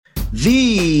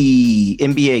The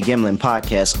NBA Gambling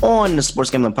Podcast on the Sports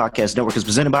Gambling Podcast Network is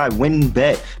presented by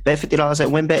WynnBET. Bet $50 at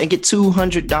WynnBET and get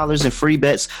 $200 in free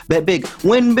bets. Bet big,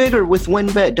 win bigger with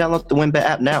WynnBET. Download the WynnBET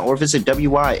app now or visit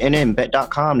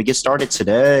wynnbet.com to get started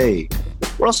today.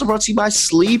 We're also brought to you by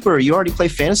Sleeper. You already play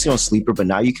fantasy on Sleeper, but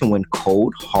now you can win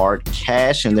cold, hard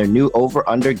cash in their new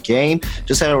over-under game.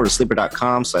 Just head over to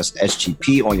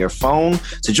sleeper.com/SGP on your phone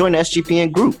to join the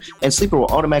SGPN group, and Sleeper will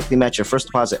automatically match your first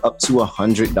deposit up to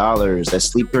 $100. That's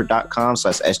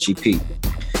sleeper.com/SGP.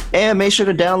 And make sure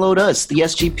to download us, the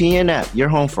SGPN app, your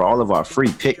home for all of our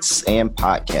free picks and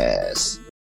podcasts.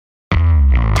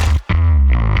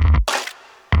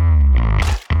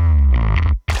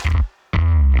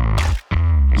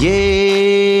 Yes,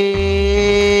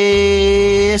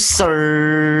 sir.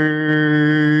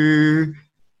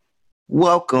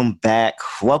 Welcome back.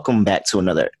 Welcome back to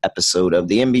another episode of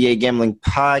the NBA Gambling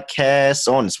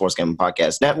Podcast on the Sports Gambling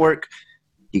Podcast Network.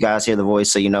 You guys hear the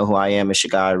voice, so you know who I am. It's your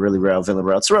guy, Really Real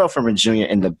Villarreal. Terrell Furman Jr.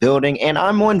 in the building, and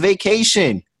I'm on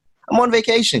vacation. I'm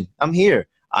here.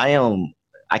 I don't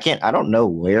know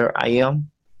where I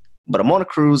am, but I'm on a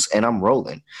cruise and I'm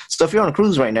rolling. So if you're on a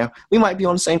cruise right now, we might be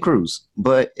on the same cruise.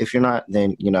 But if you're not,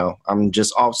 then, I'm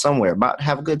just off somewhere about to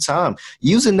have a good time.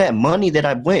 Using that money that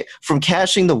I went from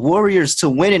cashing the Warriors to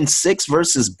winning 6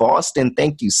 versus Boston.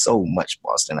 Thank you so much,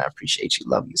 Boston. I appreciate you.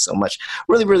 Love you so much.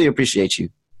 Really, really appreciate you.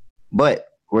 But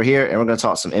we're here and we're going to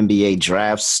talk some NBA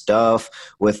draft stuff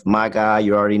with my guy.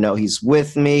 You already know he's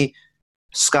with me.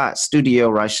 Scott, Studio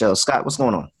Reichel. Scott, what's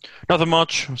going on? Nothing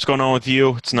much. What's going on with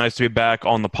you? It's nice to be back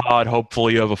on the pod.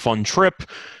 Hopefully you have a fun trip.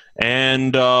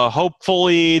 And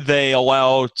hopefully they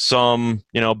allow some,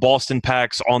 Boston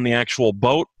packs on the actual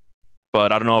boat.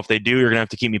 But I don't know if they do. You're going to have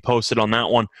to keep me posted on that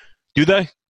one. Do they?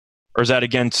 Or is that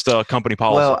against company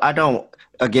policy? Well, I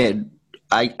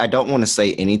don't want to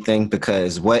say anything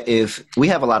because what if we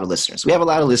have a lot of listeners? We have a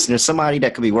lot of listeners. Somebody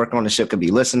that could be working on the ship could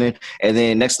be listening. And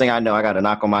then next thing I know, I got to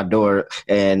knock on my door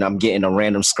and I'm getting a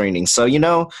random screening. So,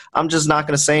 I'm just not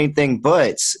going to say anything.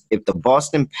 But if the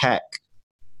Boston pack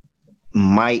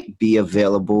might be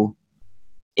available,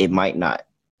 it might not.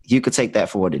 You could take that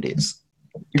for what it is.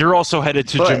 You're also headed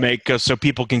to Jamaica so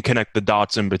people can connect the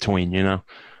dots in between,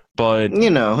 But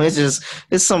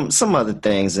it's some other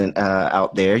things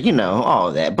out there, all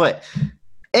of that. But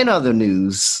in other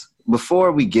news,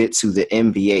 before we get to the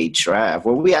NBA draft,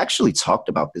 we actually talked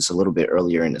about this a little bit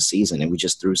earlier in the season, and we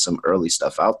just threw some early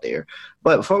stuff out there.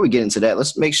 But before we get into that,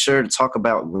 let's make sure to talk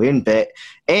about WynnBET,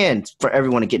 and for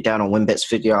everyone to get down on WynnBET's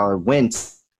 $50 win.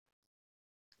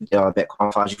 Bet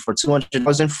qualifies you for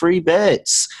 $200 in free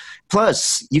bets.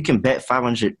 Plus, you can bet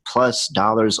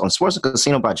 $500+ on sports and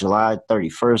casino by July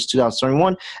 31st,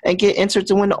 2021, and get entered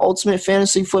to win the ultimate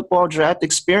fantasy football draft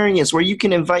experience where you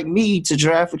can invite me to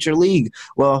draft with your league.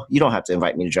 Well, you don't have to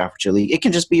invite me to draft with your league. It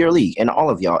can just be your league and all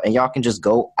of y'all, and y'all can just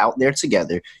go out there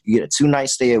together. You get a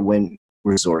 2-night stay at Wynn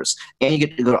Resorts, and you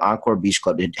get to go to Encore Beach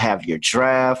Club to have your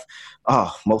draft.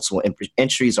 Multiple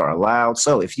entries are allowed.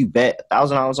 So if you bet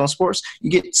 $1,000 on sports, you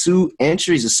get 2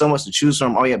 entries. There's so much to choose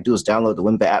from. All you have to do is download the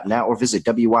WynnBET app now or visit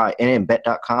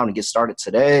wynnbet.com to get started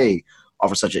today.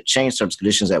 Offer subject to change. Terms and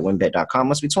conditions at wynnbet.com.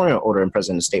 Must be 21 or older and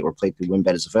present in the state where playthrough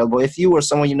WynnBET is available. If you or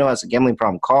someone you know has a gambling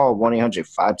problem, call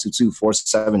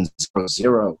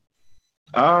 1-800-522-4700.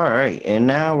 All right, and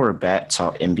now we're back to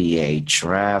talk NBA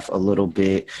draft a little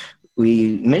bit.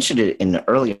 We mentioned it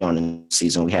early on in the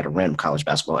season. We had a random college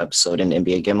basketball episode in the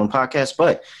NBA Gambling Podcast,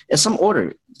 but in some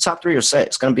order, the top 3 are set.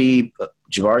 It's going to be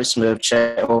Jabari Smith,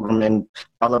 Chet Holmgren,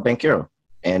 Paolo Banchero,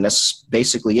 and that's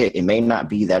basically it. It may not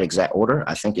be that exact order.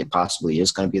 I think it possibly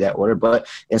is going to be that order, but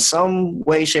in some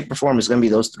way, shape, or form, it's going to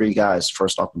be those 3 guys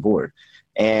first off the board.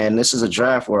 And this is a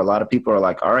draft where a lot of people are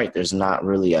like, all right, there's not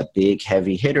really a big,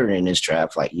 heavy hitter in this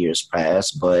draft like years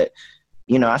past, but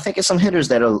I think it's some hitters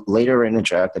that are later in the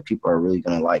draft that people are really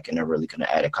going to like and are really going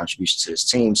to add a contribution to this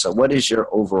team. So what is your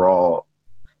overall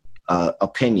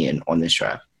opinion on this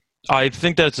draft? I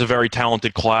think that it's a very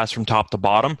talented class from top to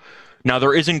bottom. Now,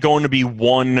 there isn't going to be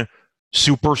one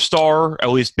superstar, at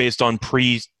least based on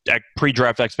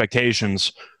pre-draft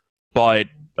expectations. But,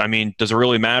 does it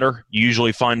really matter? You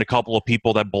usually find a couple of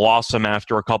people that blossom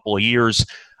after a couple of years.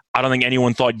 I don't think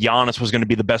anyone thought Giannis was going to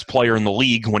be the best player in the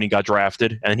league when he got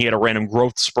drafted, and he had a random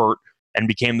growth spurt and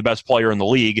became the best player in the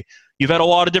league. You've had a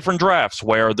lot of different drafts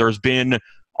where there's been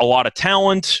a lot of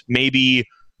talent. Maybe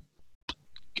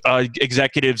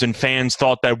executives and fans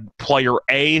thought that player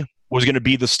A was going to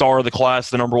be the star of the class,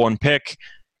 the number 1 pick,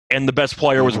 and the best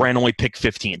player was randomly picked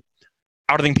 15.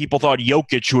 I don't think people thought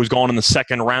Jokic, who was gone in the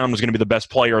second round, was going to be the best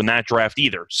player in that draft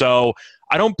either. So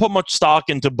I don't put much stock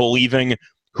into believing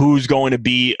who's going to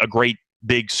be a great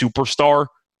big superstar.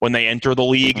 when they enter the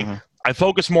league. Mm-hmm. I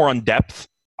focus more on depth.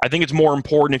 I think it's more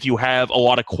important if you have a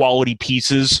lot of quality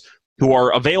pieces who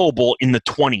are available in the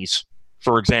 20s,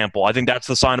 for example. I think that's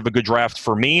the sign of a good draft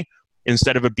for me,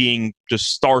 instead of it being just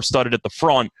star-studded at the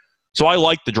front. So I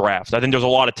like the draft. I think there's a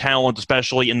lot of talent,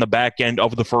 especially in the back end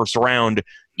of the first round,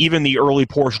 even the early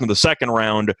portion of the second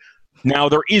round. Now,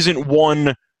 there isn't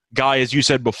one guy, as you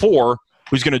said before,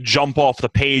 who's going to jump off the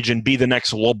page and be the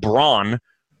next LeBron,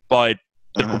 but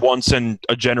they're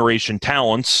once-in-a-generation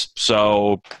talents,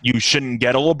 so you shouldn't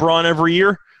get a LeBron every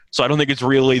year. So I don't think it's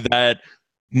really that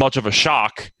much of a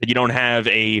shock that you don't have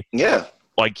a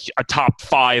top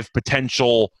 5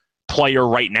 potential player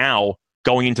right now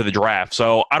going into the draft.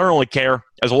 So I don't really care.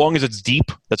 As long as it's deep,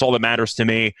 that's all that matters to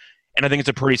me. And I think it's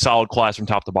a pretty solid class from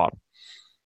top to bottom.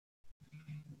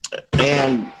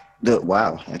 And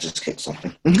I just kicked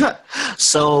something.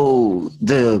 So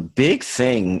the big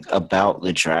thing about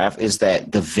the draft is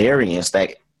that the variance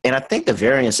and I think the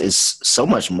variance is so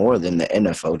much more than the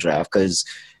NFL draft, because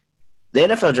the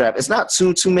NFL draft, it's not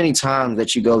too many times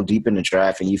that you go deep in the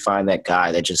draft and you find that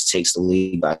guy that just takes the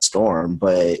league by storm.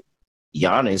 But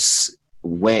Giannis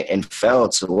went and fell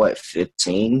to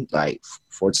 15, like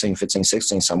 14, 15,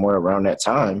 16, somewhere around that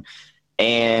time,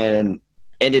 and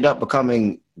ended up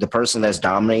becoming the person that's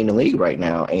dominating the league right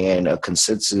now and a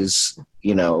consensus,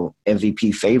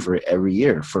 MVP favorite every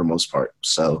year for the most part.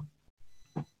 So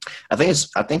I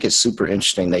think it's super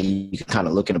interesting that you can kind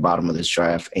of look at the bottom of this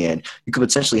draft and you could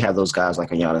potentially have those guys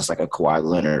like a Giannis, like a Kawhi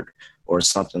Leonard or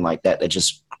something like that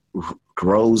just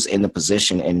grows in the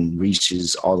position and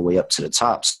reaches all the way up to the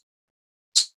tops.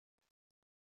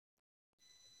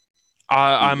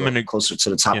 I'm going to closer to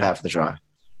the top half of the draft.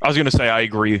 I was going to say I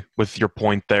agree with your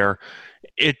point there.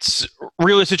 It's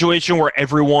really a situation where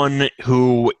everyone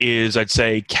who is, I'd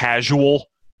say, casual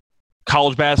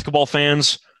college basketball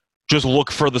fans just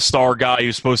look for the star guy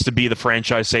who's supposed to be the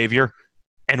franchise savior.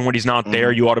 And when he's not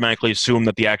there, you automatically assume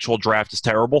that the actual draft is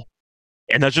terrible.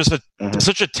 And that's just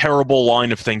such a terrible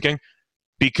line of thinking,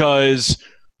 because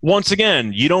once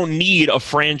again, you don't need a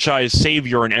franchise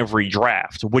savior in every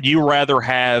draft. Would you rather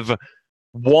have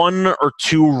 1 or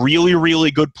 2 really,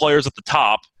 really good players at the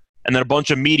top and then a bunch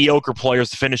of mediocre players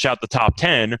to finish out the top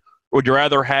 10? Or would you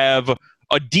rather have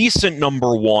a decent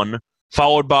number 1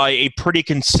 followed by a pretty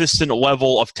consistent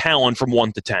level of talent from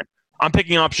 1 to 10? I'm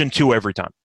picking option 2 every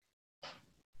time.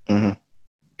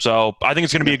 So I think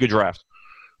it's going to be a good draft.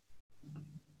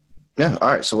 Yeah. All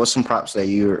right. So what's some props that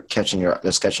you're catching your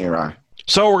eye?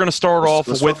 So we're going to start off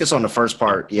let's with... focus on the first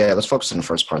part. Yeah, let's focus on the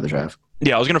first part of the draft.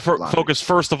 Yeah, I was going to focus,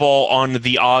 first of all, on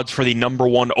the odds for the number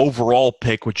 1 overall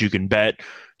pick, which you can bet.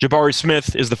 Jabari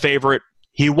Smith is the favorite.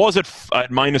 He was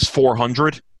at minus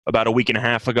 400 about a week and a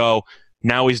half ago.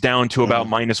 Now he's down to about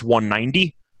minus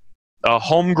 190.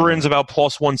 Holmgren's about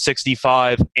plus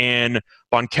 165, and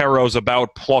Banchero's about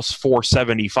plus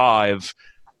 475.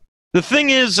 The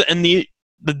thing is, and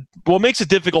what makes it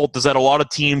difficult is that a lot of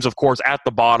teams, of course, at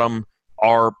the bottom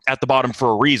are at the bottom for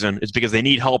a reason. It's because they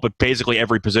need help at basically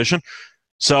every position.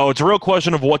 So it's a real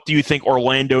question of what do you think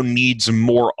Orlando needs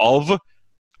more of?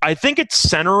 I think at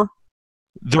center,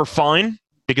 they're fine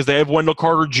because they have Wendell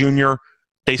Carter Jr.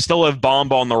 They still have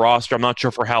Bamba on the roster. I'm not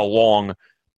sure for how long.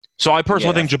 So I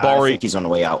personally think Jabari... I think he's on the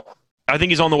way out. I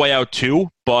think he's on the way out too,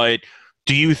 but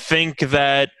do you think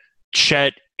that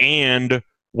Chet and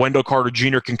Wendell Carter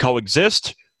Jr. can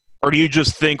coexist? Or do you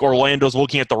just think Orlando's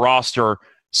looking at the roster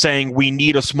saying, we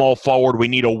need a small forward, we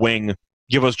need a wing,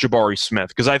 give us Jabari Smith?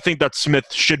 Because I think that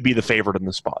Smith should be the favorite in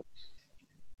this spot.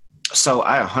 So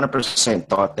I 100%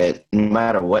 thought that no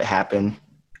matter what happened,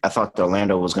 I thought that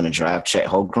Orlando was going to draft Chet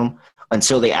Holmgren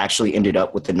until they actually ended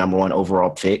up with the number 1 overall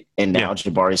pick, and now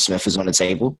Jabari Smith is on the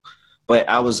table. But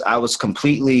I was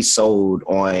completely sold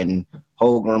on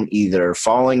Holmgren either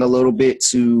falling a little bit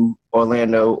to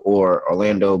Orlando or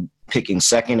Orlando picking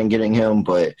second and getting him.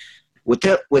 But with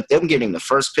them getting the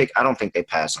first pick, I don't think they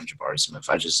pass on Jabari Smith.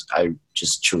 I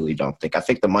just truly don't think. I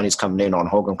think the money's coming in on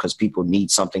Holmgren because people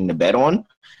need something to bet on,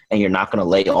 and you're not going to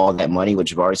lay all that money with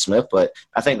Jabari Smith. But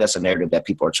I think that's a narrative that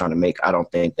people are trying to make. I don't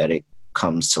think that it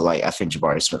comes to light. I think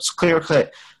Jabari Smith's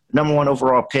clear-cut number 1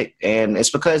 overall pick, and it's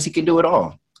because he can do it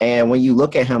all. And when you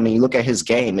look at him and you look at his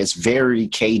game, it's very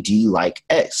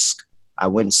KD-like-esque. I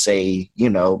wouldn't say,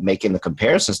 making the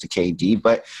comparisons to KD,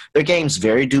 but their games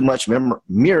do much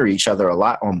mirror each other a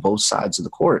lot on both sides of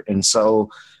the court. And so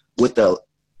with the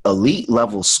elite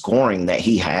level scoring that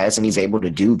he has and he's able to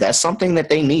do, that's something that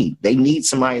they need. They need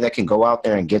somebody that can go out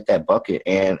there and get that bucket.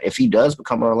 And if he does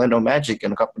become Orlando Magic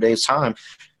in a couple of days' time,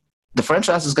 the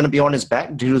franchise is going to be on his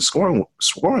back due to scoring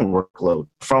workload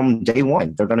from day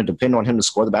one. They're going to depend on him to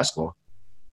score the basketball.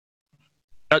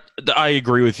 I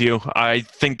agree with you. I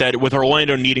think that with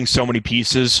Orlando needing so many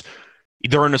pieces,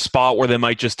 they're in a spot where they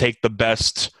might just take the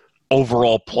best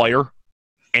overall player.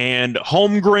 And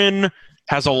Holmgren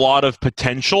has a lot of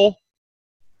potential,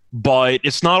 but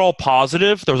it's not all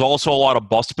positive. There's also a lot of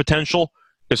bust potential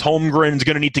because Holmgren's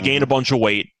going to need to gain a bunch of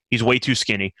weight. He's way too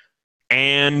skinny.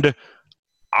 And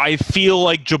I feel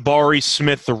like Jabari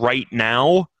Smith right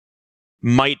now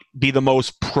might be the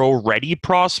most pro-ready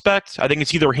prospect. I think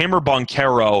it's either him or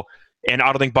Banchero, and I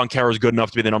don't think Banchero is good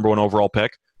enough to be the number one overall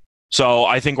pick. So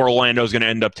I think Orlando is going to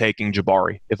end up taking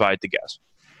Jabari, if I had to guess.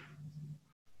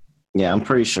 Yeah, I'm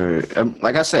pretty sure.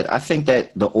 Like I said, I think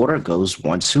that the order goes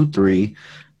 1, 2, 3.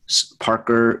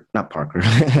 Jabari Parker?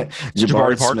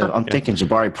 Smith. I'm thinking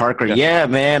Jabari Parker. Yeah,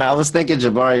 man. I was thinking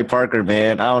Jabari Parker,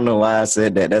 man. I don't know why I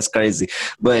said that. That's crazy.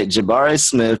 But Jabari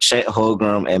Smith, Chet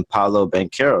Holmgren, and Paolo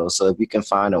Banchero. So if you can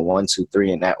find a 1, 2,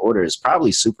 3 in that order, it's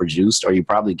probably super juiced, or you're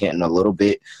probably getting a little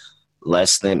bit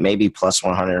less than maybe plus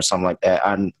 100 or something like that.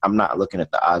 I'm not looking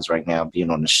at the odds right now being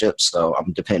on the ship, so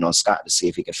I'm depending on Scott to see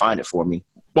if he can find it for me.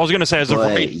 Well, I was going to say,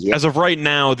 as of right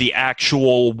now, the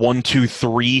actual 1, 2,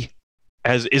 3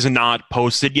 is not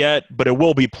posted yet, but it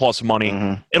will be plus money.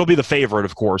 Mm-hmm. It'll be the favorite,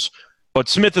 of course. But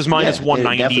Smith is minus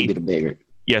 190. Definitely be the bigger.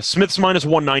 Yeah, Smith's minus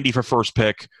 190 for first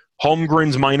pick.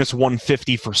 Holmgren's minus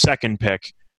 150 for second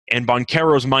pick. And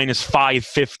Banchero's minus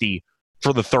 550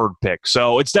 for the third pick.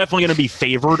 So it's definitely going to be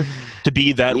favored to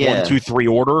be that 1, 2, 3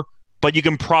 order. But you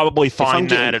can probably find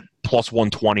that at plus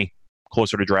 120,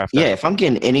 closer to draft day. Yeah, if I'm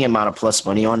getting any amount of plus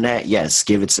money on that, yes,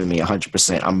 give it to me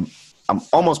 100%. I'm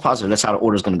almost positive that's how the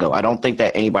order is going to go. I don't think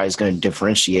that anybody's going to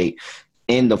differentiate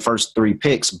in the first 3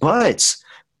 picks. But,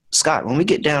 Scott, when we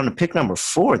get down to pick number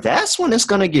 4, that's when it's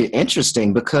going to get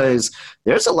interesting because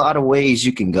there's a lot of ways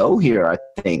you can go here, I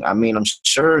think. I mean, I'm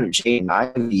sure Jaden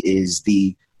Ivey is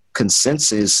the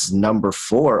consensus number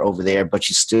 4 over there, but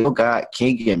you still got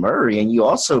Keegan Murray, and you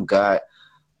also got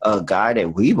a guy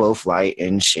that we both like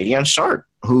in Shadian Sharp,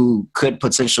 who could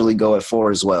potentially go at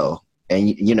 4 as well. And,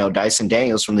 you know, Dyson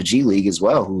Daniels from the G League as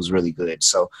well, who's really good.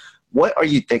 So what are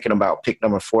you thinking about pick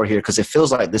number 4 here? Because it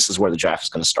feels like this is where the draft is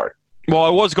going to start. Well, I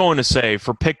was going to say,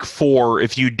 for pick 4,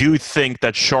 if you do think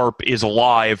that Sharp is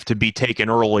alive to be taken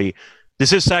early,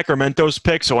 this is Sacramento's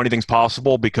pick, so anything's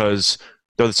possible because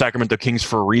they're the Sacramento Kings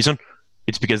for a reason.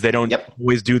 It's because they don't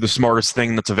always do the smartest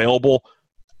thing that's available.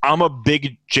 I'm a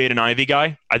big Jaden Ivey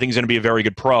guy. I think he's going to be a very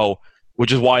good pro,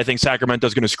 which is why I think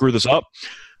Sacramento's going to screw this up.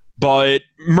 But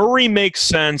Murray makes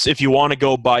sense if you want to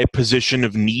go by position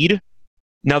of need.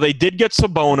 Now, they did get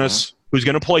Sabonis, who's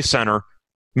going to play center.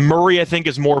 Murray, I think,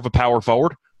 is more of a power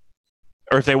forward.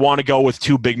 Or if they want to go with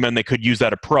 2 big men, they could use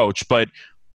that approach. But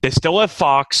they still have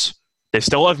Fox. They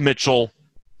still have Mitchell.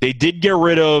 They did get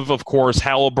rid of course,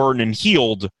 Halliburton and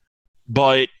Hield.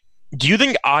 But do you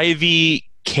think Ivey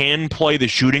can play the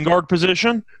shooting guard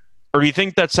position? Or do you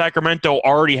think that Sacramento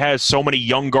already has so many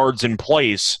young guards in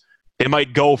place they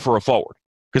might go for a forward?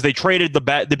 Because they traded the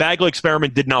Bagley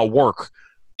experiment did not work.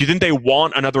 Do you think they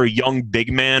want another young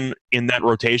big man in that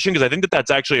rotation? Because I think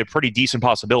that's actually a pretty decent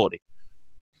possibility.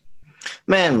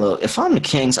 Man, look, if I'm the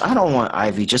Kings, I don't want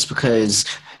Ivey just because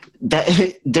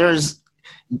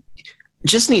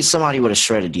just need somebody with a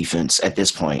shredded defense at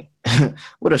this point.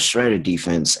 With a shredded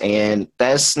defense. And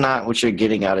that's not what you're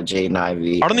getting out of Jaden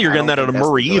Ivey. I don't think you're getting that out of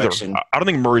Murray either. I don't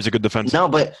think Murray's a good defense. No,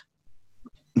 but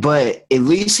at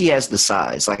least he has the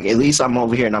size. Like, at least I'm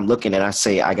over here and I'm looking and I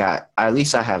say at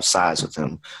least I have size with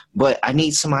him. But I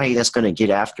need somebody that's going to get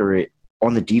after it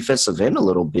on the defensive end a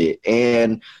little bit.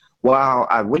 And while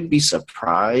I wouldn't be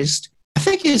surprised, I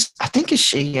think it's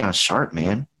Shadian Sharp,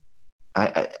 man.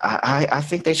 I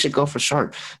think they should go for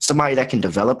Sharp, somebody that can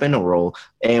develop in a role.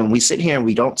 And we sit here and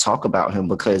we don't talk about him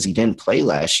because he didn't play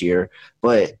last year,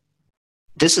 but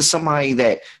this is somebody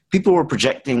that people were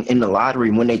projecting in the lottery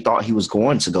when they thought he was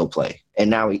going to go play. And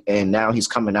now he's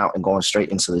coming out and going straight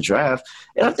into the draft.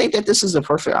 And I think that this is the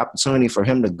perfect opportunity for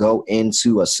him to go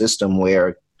into a system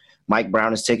where Mike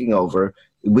Brown is taking over.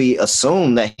 We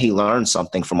assume that he learned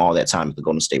something from all that time at the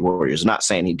Golden State Warriors. Not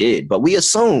saying he did, but we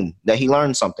assume that he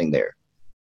learned something there.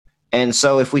 And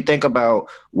so if we think about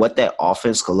what that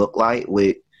offense could look like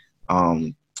with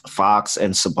Fox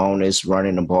and Sabonis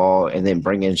running the ball and then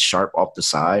bringing Sharp off the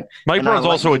side. Mike Brown's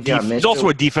also he's also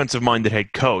a defensive-minded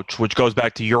head coach, which goes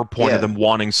back to your point of them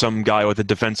wanting some guy with a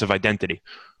defensive identity.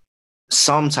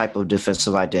 Some type of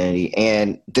defensive identity.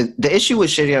 And the issue with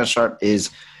Shadian Sharp is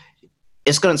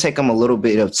it's going to take him a little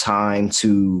bit of time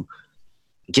to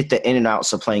get the in and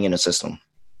outs of playing in a system.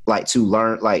 Like to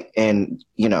learn,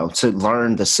 to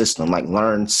learn the system, like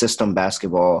learn system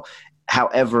basketball.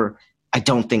 However, I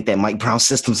don't think that Mike Brown's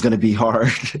system is going to be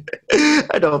hard.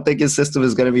 I don't think his system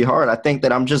is going to be hard. I think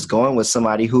that I'm just going with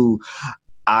somebody who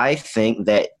I think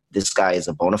that this guy is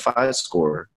a bona fide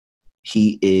scorer.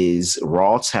 He is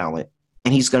raw talent,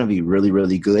 and he's going to be really,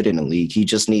 really good in the league. He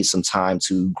just needs some time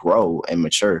to grow and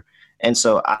mature. And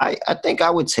so I think I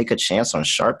would take a chance on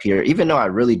Sharp here, even though I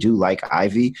really do like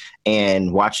Ivy.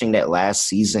 And watching that last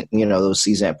season, those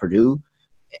season at Purdue,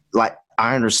 like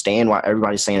I understand why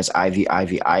everybody's saying it's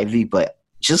Ivy, but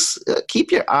just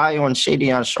keep your eye on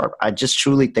Shadion Sharp. I just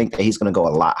truly think that he's going to go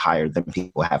a lot higher than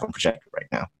people have him projected right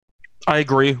now. I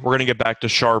agree. We're going to get back to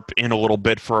Sharp in a little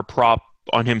bit for a prop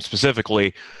on him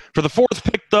specifically. For the fourth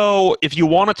pick, though, if you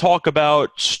want to talk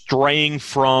about straying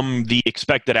from the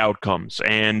expected outcomes,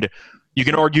 and you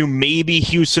can argue maybe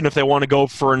Houston if they want to go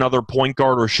for another point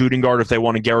guard or shooting guard if they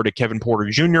want to get rid of Kevin Porter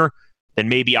Jr., then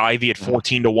maybe Ivy at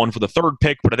 14-1 for the third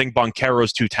pick, but I think Banchero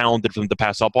is too talented for them to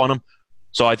pass up on him.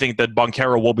 So I think that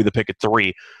Banchero will be the pick at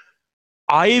 3.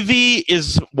 Ivy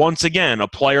is, once again, a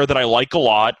player that I like a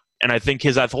lot, and I think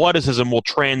his athleticism will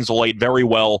translate very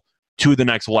well to the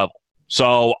next level.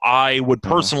 So I would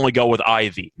personally go with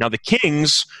Ivy. Now, the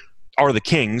Kings are the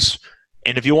Kings,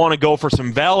 and if you want to go for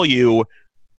some value,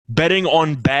 betting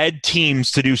on bad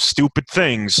teams to do stupid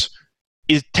things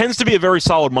tends to be a very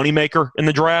solid moneymaker in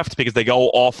the draft because they go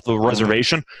off the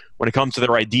reservation when it comes to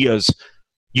their ideas.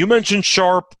 You mentioned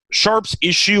Sharp. Sharp's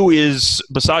issue is,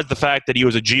 besides the fact that he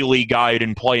was a G League guy who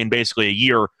didn't play in basically a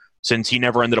year since he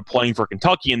never ended up playing for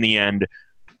Kentucky in the end,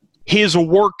 his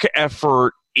work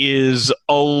effort is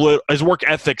his work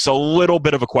ethic's a little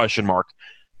bit of a question mark.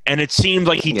 And it seems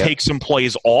like he takes some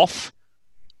plays off,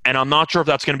 and I'm not sure if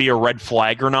that's going to be a red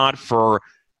flag or not for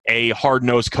a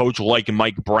hard-nosed coach like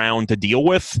Mike Brown to deal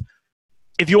with.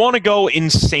 If you want to go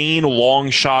insane long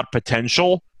shot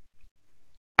potential,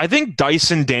 I think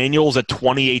Dyson Daniels at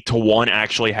 28-1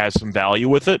 actually has some value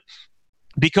with it,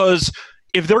 because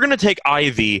if they're going to take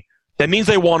Ivy, that means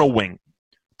they want a wing.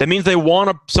 That means they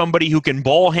want somebody who can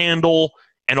ball handle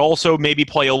and also maybe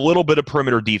play a little bit of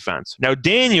perimeter defense. Now,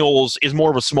 Daniels is more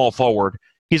of a small forward.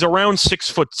 He's around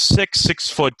 6'6",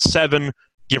 6'7",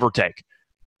 give or take.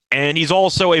 And he's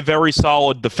also a very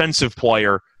solid defensive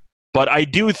player. But I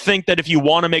do think that if you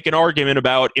want to make an argument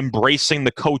about embracing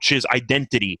the coach's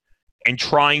identity and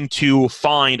trying to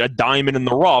find a diamond in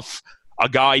the rough, a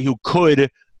guy who could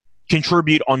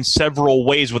contribute on several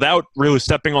ways without really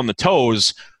stepping on the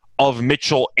toes of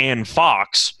Mitchell and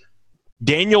Fox,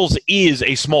 Daniels is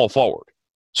a small forward.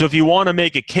 So if you want to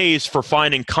make a case for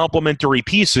finding complementary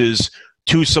pieces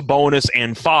to Sabonis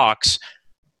and Fox,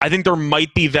 I think there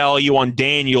might be value on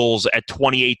Daniels at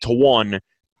 28-1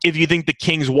 if you think the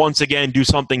Kings once again do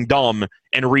something dumb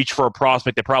and reach for a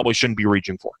prospect they probably shouldn't be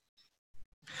reaching for.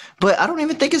 But I don't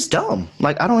even think it's dumb.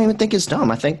 I don't even think it's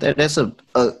dumb. I think that that's a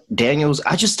Daniels.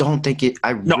 I just don't think it.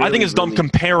 I think it's dumb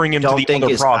comparing him to the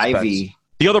other prospects. Ivy.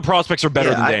 The other prospects are better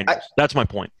than Daniels. That's my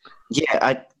point.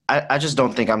 Yeah, I just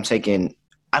don't think I'm taking.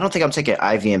 I don't think I'm taking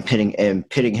Ivy and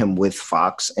pitting him with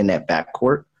Fox in that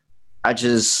backcourt.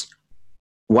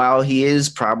 While he is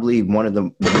probably one of the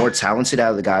more talented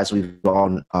out of the guys we've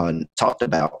all talked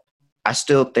about, I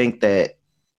still think that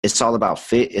it's all about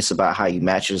fit. It's about how you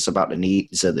match it. It's about the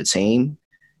needs of the team.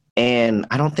 And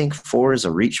I don't think 4 is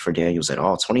a reach for Daniels at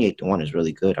all. 28-1 is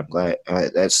really good. I'm glad. I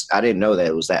didn't know that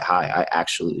it was that high. I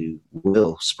actually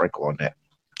will sprinkle on that.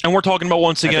 And we're talking about,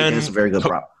 once again, it's a very good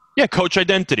prop. Yeah, coach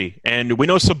identity. And we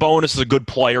know Sabonis is a good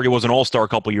player. He was an all-star a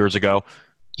couple years ago.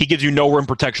 He gives you no rim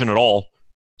protection at all.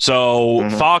 So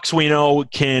Fox, we know,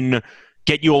 can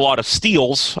get you a lot of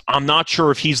steals. I'm not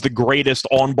sure if he's the greatest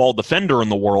on-ball defender in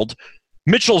the world.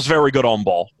 Mitchell's very good on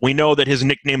ball. We know that his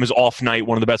nickname is Off Night,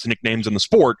 one of the best nicknames in the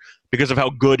sport, because of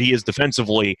how good he is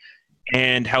defensively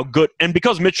and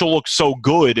because Mitchell looks so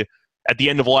good at the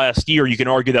end of last year, you can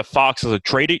argue that Fox is a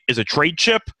trade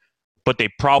chip, but they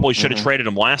probably should have traded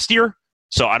him last year.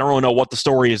 So I don't really know what the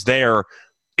story is there.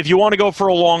 If you want to go for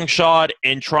a long shot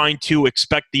and trying to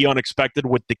expect the unexpected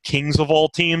with the Kings of all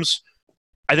teams,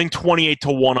 I think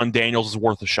 28-1 on Daniels is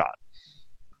worth a shot.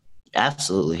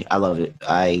 Absolutely. I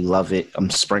love it. I'm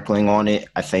sprinkling on it.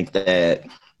 I think that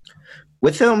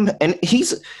with him, and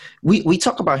we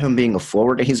talk about him being a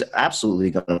forward, and he's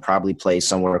absolutely going to probably play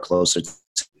somewhere closer to,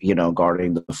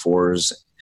 guarding the fours.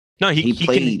 No, he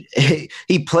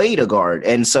played a guard.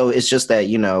 And so it's just that,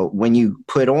 when you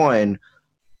put on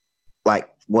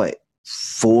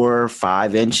 4 or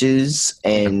 5 inches,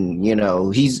 and you're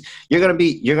gonna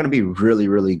be really,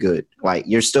 really good.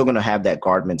 You're still gonna have that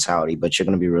guard mentality, but you're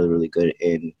gonna be really, really good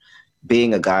in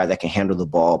being a guy that can handle the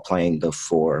ball, playing the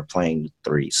 4, playing the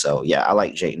 3. So yeah, I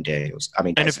like Jaden Daniels.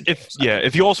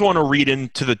 If you also want to read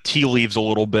into the tea leaves a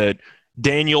little bit,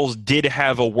 Daniels did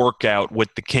have a workout with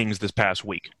the Kings this past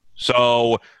week.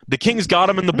 So the Kings got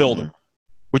him in the building,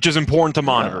 which is important to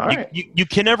monitor. All right. You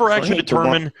can never actually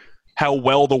determine how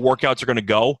well the workouts are going to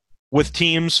go with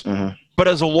teams, but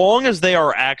as long as they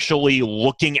are actually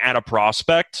looking at a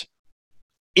prospect,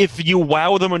 if you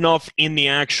wow them enough in the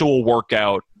actual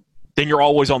workout, then you're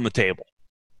always on the table.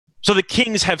 So the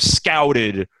Kings have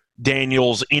scouted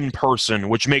Daniels in person,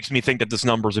 which makes me think that this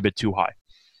number is a bit too high.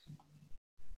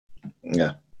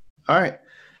 Yeah. All right.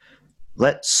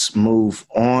 Let's move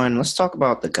on. Let's talk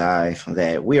about the guy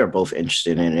that we are both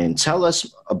interested in, and tell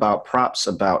us about props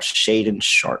about Shaedon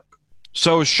Sharpe.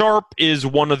 So Sharpe is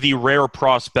one of the rare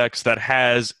prospects that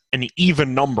has an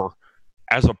even number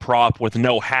as a prop with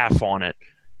no half on it.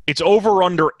 It's over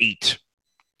under 8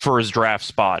 for his draft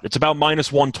spot. It's about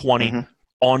minus 120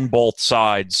 on both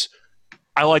sides.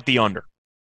 I like the under.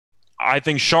 I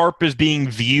think Sharpe is being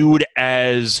viewed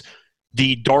as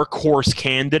the dark horse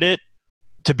candidate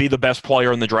to be the best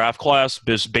player in the draft class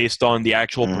based on the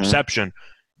actual perception.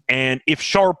 And if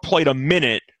Sharpe played a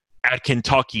minute at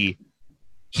Kentucky,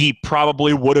 he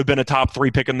probably would have been a top 3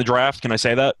 pick in the draft. Can I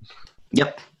say that?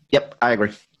 Yep, I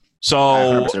agree. So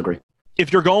I 100% agree.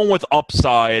 If you're going with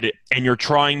upside and you're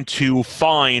trying to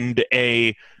find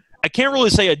I can't really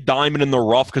say a diamond in the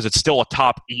rough because it's still a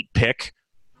top 8 pick,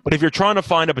 but if you're trying to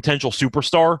find a potential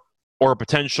superstar or a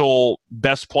potential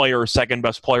best player or second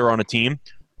best player on a team,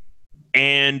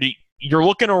 and you're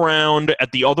looking around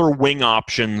at the other wing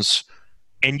options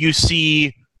and you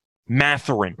see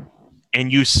Mathurin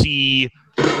and you see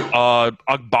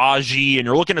Agbaji, and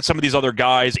you're looking at some of these other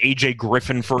guys, AJ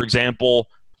Griffin, for example,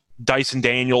 Dyson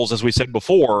Daniels, as we said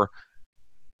before,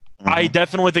 I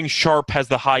definitely think Sharpe has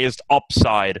the highest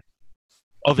upside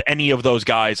of any of those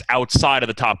guys outside of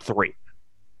the top 3,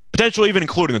 potentially even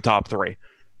including the top 3.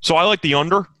 So I like the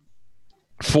under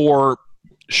for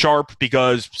Sharpe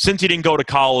because since he didn't go to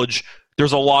college,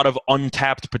 there's a lot of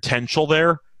untapped potential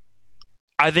there.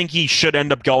 I think he should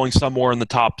end up going somewhere in the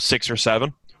top 6 or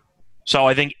 7. So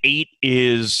I think 8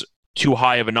 is too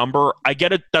high of a number. I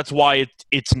get it. That's why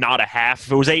it's not a half.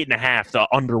 If it was 8.5, the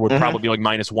under would probably be like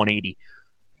minus 180.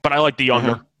 But I like the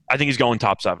under. I think he's going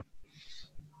top 7.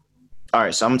 All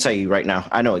right, so I'm going to tell you right now,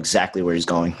 I know exactly where he's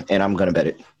going, and I'm going to bet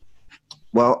it.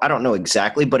 Well, I don't know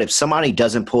exactly, but if somebody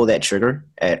doesn't pull that trigger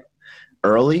at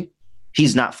early,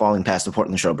 he's not falling past the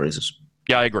Portland Trailblazers.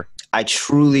 Yeah, I agree. I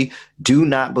truly do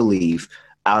not believe,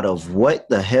 out of what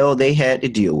the hell they had to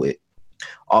deal with,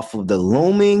 off of the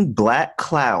looming black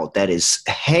cloud that is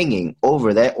hanging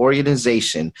over that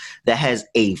organization that has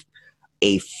a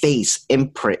face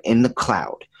imprint in the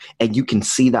cloud, and you can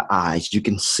see the eyes, you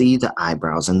can see the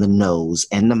eyebrows and the nose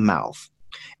and the mouth,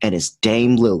 and it's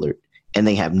Dame Lillard, and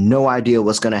they have no idea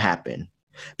what's going to happen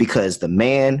because the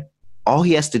man, all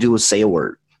he has to do is say a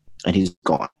word, and he's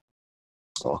gone.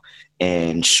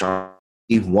 And Sharpe,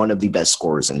 one of the best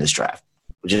scorers in this draft.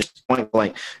 Just point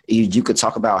blank, you could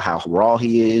talk about how raw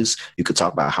he is. You could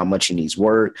talk about how much he needs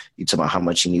work. You talk about how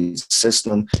much he needs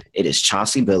system. It is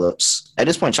Chauncey Billups. At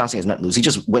this point, Chauncey has nothing to lose. He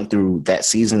just went through that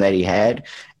season that he had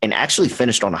and actually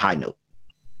finished on a high note.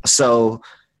 So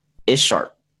it's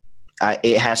Sharpe.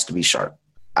 It has to be Sharpe.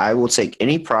 I will take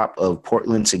any prop of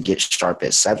Portland to get Sharpe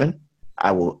at 7.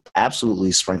 I will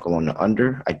absolutely sprinkle on the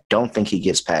under. I don't think he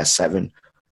gets past 7.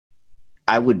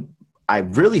 I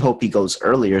really hope he goes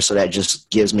earlier, so that just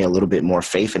gives me a little bit more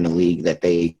faith in the league that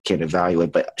they can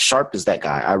evaluate. But Sharpe is that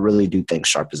guy. I really do think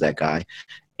Sharpe is that guy.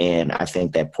 And I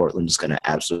think that Portland is going to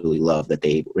absolutely love that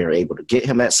they were able to get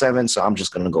him at 7. So I'm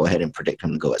just going to go ahead and predict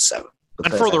him to go at 7.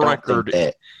 And for the record,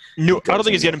 I don't think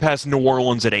he's getting past New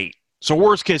Orleans at 8. So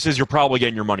worst case is you're probably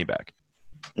getting your money back.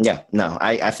 Yeah, no,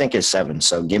 I think it's 7.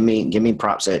 So give me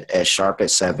props at Sharpe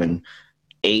at 7.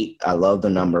 8, I love the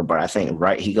number, but I think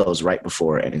he goes right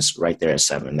before it, and it's right there at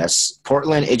 7. That's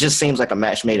Portland. It just seems like a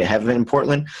match made in heaven in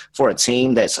Portland for a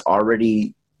team that's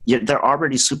they're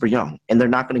already super young, and they're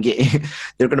not going to get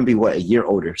they're going to be a year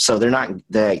older, so they're not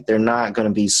going to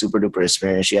be super duper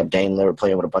experienced. You have Dame Lillard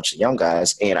playing with a bunch of young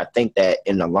guys, and I think that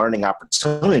in the learning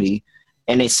opportunity,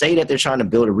 and they say that they're trying to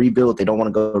build a rebuild. They don't want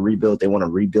to go rebuild. They want to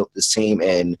rebuild this team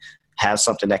and have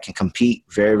something that can compete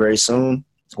very, very soon.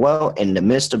 Well, in the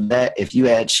midst of that, if you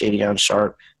add Shaedon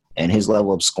Sharpe and his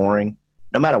level of scoring,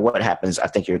 no matter what happens, I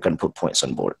think you're going to put points on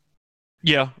the board.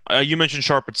 Yeah, you mentioned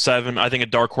Sharpe at 7. I think a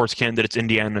dark horse candidate's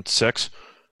Indiana at 6,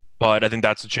 but I think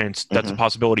that's a chance. That's a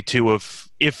possibility too.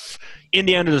 If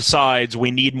Indiana decides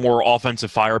we need more offensive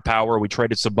firepower, we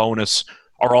traded Sabonis.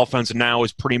 Our offense now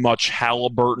is pretty much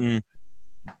Halliburton,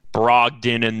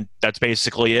 Brogdon, and that's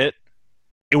basically it.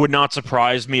 It would not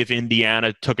surprise me if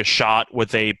Indiana took a shot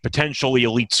with a potentially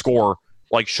elite scorer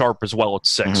like Sharp as well at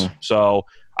 6. Mhm. So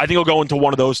I think he'll go into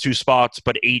one of those two spots,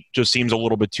 but 8 just seems a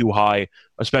little bit too high,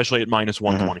 especially at minus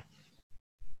 120.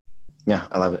 Yeah,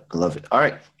 I love it. I love it. All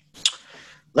right.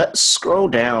 Let's scroll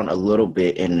down a little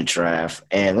bit in the draft,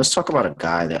 and let's talk about a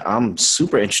guy that I'm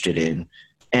super interested in,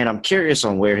 and I'm curious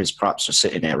on where his props are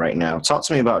sitting at right now. Talk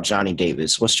to me about Johnny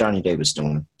Davis. What's Johnny Davis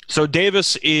doing? So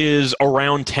Davis is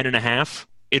around 10.5.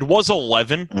 It was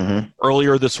 11 Mm-hmm.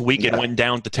 earlier this week. Yeah. It went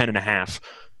down to 10.5.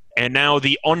 And now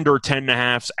the under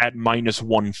 10.5's at minus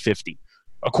 150.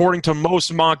 According to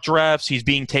most mock drafts, he's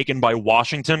being taken by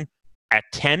Washington at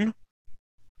 10.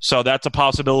 So that's a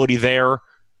possibility there.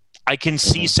 I can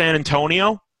see San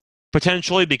Antonio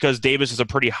potentially because Davis is a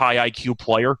pretty high IQ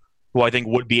player who I think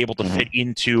would be able to fit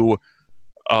into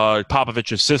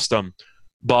Popovich's system.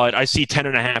 But I see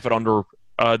 10.5 at under.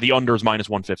 The under is minus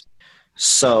 150.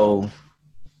 So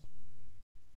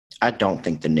I don't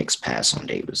think the Knicks pass on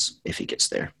Davis if he gets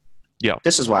there. Yeah.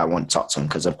 This is why I want to talk to him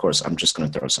because, of course, I'm just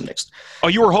going to throw some Knicks. Oh,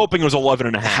 you were hoping it was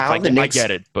 11.5. How I get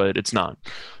it, but it's not.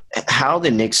 How the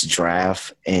Knicks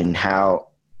draft and how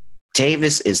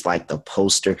Davis is like the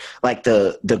poster, like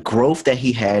the growth that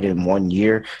he had in 1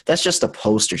 year, that's just a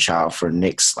poster child for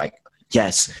Knicks. Like,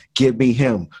 yes, give me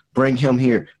him, bring him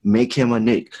here, make him a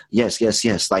Knick. Yes, yes,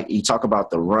 yes. Like you talk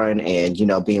about the run and,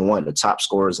 being one of the top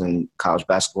scorers in college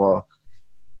basketball.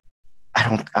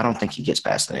 I don't think he gets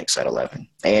past the Knicks at 11.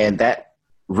 And that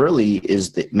really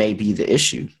is maybe the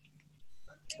issue.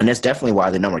 And that's definitely why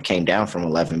the number came down from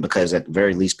 11 because at the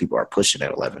very least people are pushing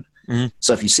at 11. Mm-hmm.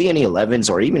 So if you see any 11s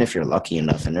or even if you're lucky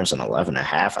enough and there's an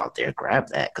 11.5 out there, grab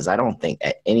that because I don't think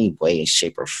at any way,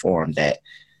 shape, or form that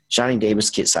Johnny Davis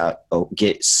gets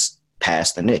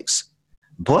past the Knicks.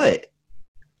 But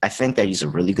I think that he's a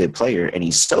really good player and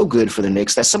he's so good for the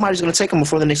Knicks that somebody's going to take him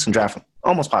before the Knicks can draft him.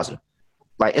 Almost positive.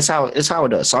 Like, it's how it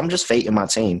does. So I'm just fading my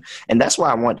team. And that's why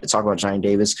I wanted to talk about Johnny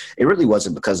Davis. It really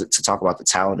wasn't because to talk about the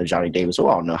talent of Johnny Davis. We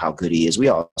all know how good he is. We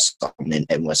all saw him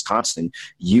in Wisconsin.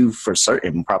 You, for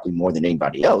certain, probably more than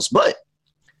anybody else. But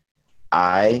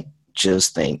I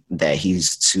just think that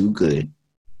he's too good.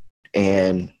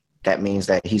 And that means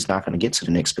that he's not going to get to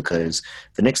the Knicks because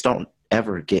the Knicks don't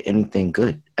ever get anything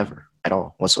good, ever. At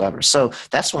all whatsoever. So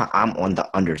that's why I'm on the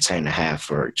under 10.5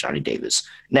 for Johnny Davis.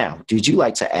 Now, did you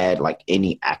like to add like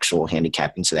any actual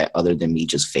handicapping to that other than me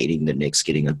just fading the Knicks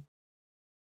getting a?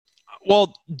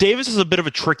 Well, Davis is a bit of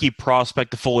a tricky prospect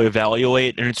to fully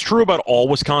evaluate, and it's true about all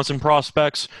Wisconsin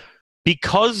prospects.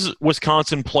 Because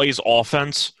Wisconsin plays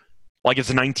offense like it's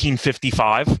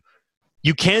 1955,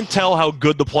 you can't tell how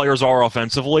good the players are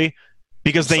offensively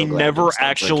because they never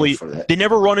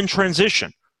run in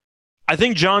transition. I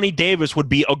think Johnny Davis would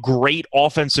be a great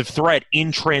offensive threat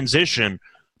in transition,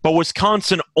 but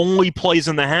Wisconsin only plays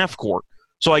in the half court.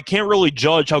 So I can't really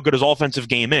judge how good his offensive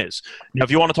game is. Now,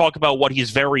 if you want to talk about what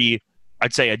he's very,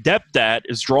 I'd say, adept at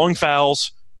is drawing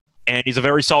fouls, and he's a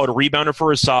very solid rebounder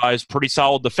for his size, pretty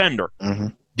solid defender. Mm-hmm.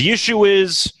 The issue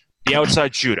is the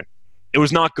outside shooting. It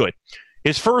was not good.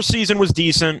 His first season was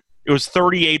decent. It was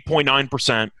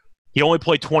 38.9%. He only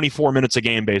played 24 minutes a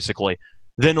game, basically.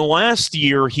 Then last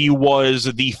year, he was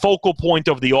the focal point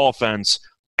of the offense,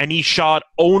 and he shot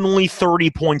only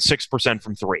 30.6%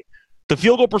 from three. The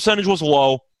field goal percentage was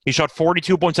low. He shot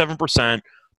 42.7%.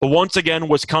 But once again,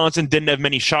 Wisconsin didn't have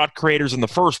many shot creators in the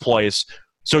first place,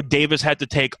 so Davis had to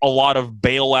take a lot of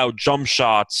bailout jump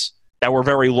shots that were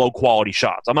very low-quality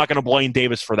shots. I'm not going to blame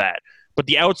Davis for that. But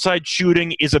the outside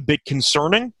shooting is a bit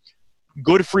concerning.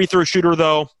 Good free throw shooter,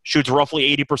 though. Shoots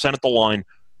roughly 80% at the line.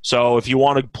 So if you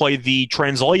want to play the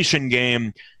translation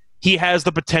game, he has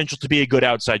the potential to be a good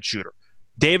outside shooter.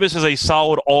 Davis is a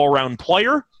solid all-around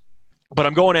player, but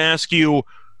I'm going to ask you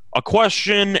a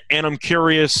question, and I'm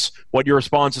curious what your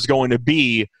response is going to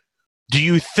be. Do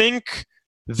you think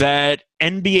that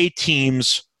NBA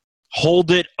teams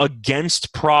hold it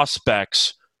against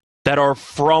prospects that are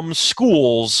from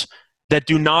schools that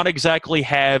do not exactly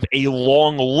have a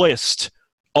long list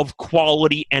of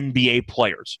quality NBA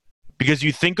players? Because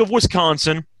you think of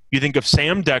Wisconsin, you think of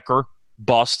Sam Decker,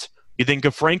 bust. You think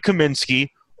of Frank Kaminsky,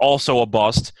 also a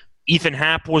bust. Ethan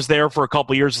Happ was there for a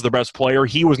couple years as the best player.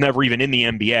 He was never even in the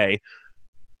NBA.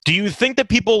 Do you think that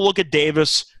people look at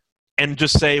Davis and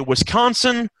just say,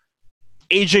 Wisconsin,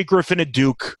 AJ Griffin at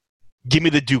Duke, give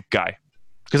me the Duke guy?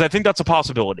 Because I think that's a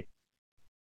possibility.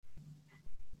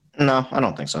 No, I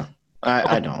don't think so.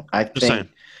 I don't. I Just saying.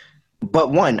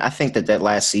 But I think that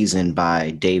last season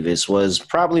by Davis was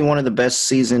probably one of the best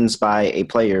seasons by a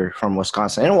player from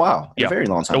Wisconsin in a while, in a very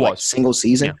long time. It like was. single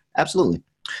season, Yeah. Absolutely.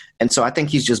 And so I think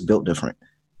he's just built different.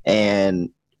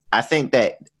 And I think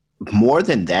that more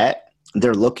than that,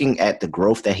 they're looking at the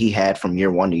growth that he had from year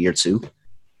one to year two.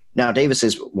 Now, Davis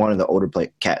is one of the older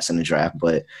cats in the draft,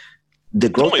 but the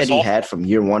growth that he had from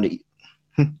year one to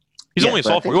he's only a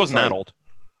sophomore. He wasn't that old.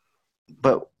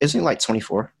 But isn't he like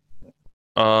 24?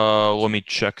 Let me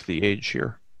check the age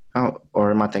here. Oh,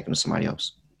 or am I thinking of somebody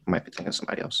else? I might be thinking of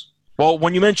somebody else. Well,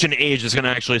 when you mention age, it's going to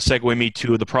actually segue me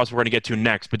to the prospect we're going to get to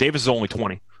next. But Davis is only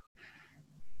 20.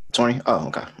 20? Oh,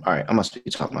 okay. All right. I must be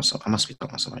talking about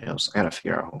somebody else. I got to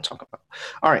figure out who I'm talking about.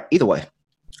 All right. Either way,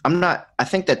 I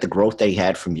think that the growth that he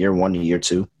had from year one to year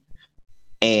two,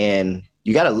 and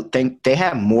you got to think they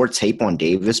have more tape on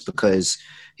Davis because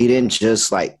he didn't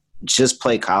just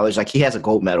play college. Like, he has a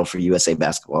gold medal for USA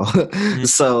basketball. Mm-hmm.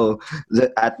 So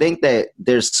I think that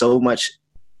there's so much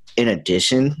in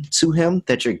addition to him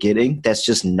that you're getting that's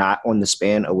just not on the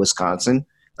span of Wisconsin.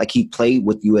 Like, he played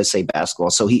with USA basketball,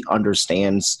 so he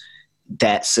understands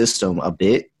that system a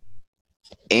bit.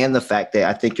 And the fact that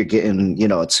I think you're getting,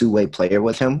 a two-way player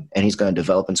with him, and he's going to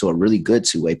develop into a really good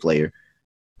two-way player.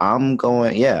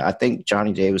 I think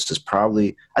Johnny Davis is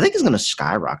I think he's going to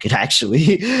skyrocket,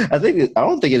 actually. I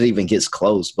don't think it even gets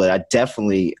close, but I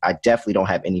definitely don't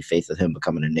have any faith in him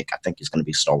becoming a Knick. I think he's going to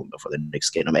be stolen before the Knicks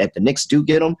get him. If the Knicks do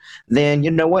get him, then you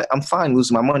know what? I'm fine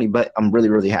losing my money, but I'm really,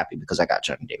 really happy because I got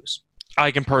Johnny Davis. I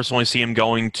can personally see him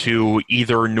going to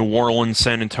either New Orleans,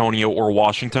 San Antonio, or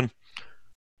Washington.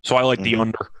 So I like the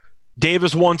under.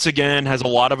 Davis, once again, has a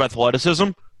lot of athleticism,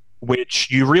 which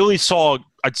you really saw,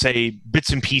 I'd say,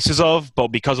 bits and pieces of, but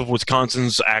because of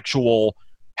Wisconsin's actual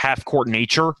half-court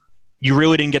nature, you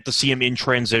really didn't get to see him in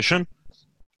transition.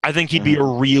 I think he'd be a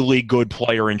really good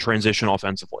player in transition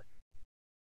offensively.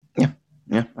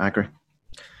 Yeah, I agree.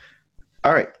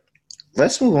 All right,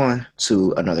 let's move on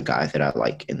to another guy that I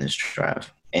like in this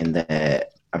draft, and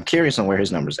that I'm curious on where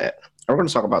his number's at. We're going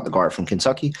to talk about the guard from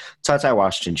Kentucky, TyTy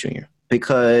Washington Jr.,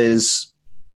 because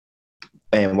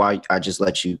 – and why I just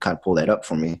let you kind of pull that up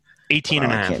for me. 18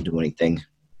 and a half. I can't do anything.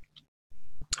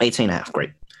 18 and a half,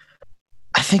 great.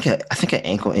 I think an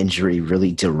ankle injury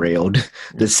really derailed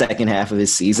the second half of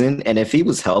his season. And if he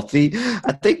was healthy,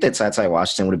 I think that TyTy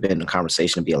Washington would have been in the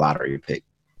conversation to be a lottery pick.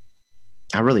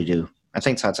 I really do. I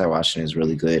think TyTy Washington is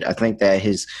really good. I think that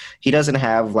he doesn't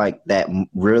have like that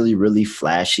really, really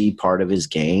flashy part of his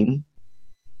game.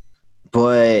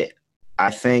 But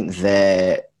I think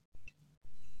that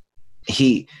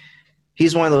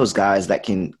he's one of those guys that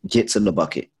can get to the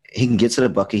bucket. He can get to the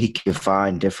bucket. He can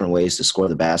find different ways to score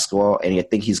the basketball. And I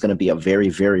think he's going to be a very,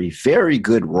 very, very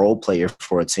good role player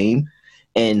for a team,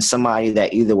 and somebody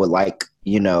that either would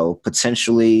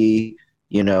potentially,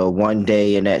 one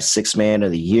day in that 6 man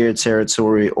of the year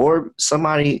territory, or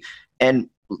somebody. And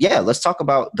yeah, let's talk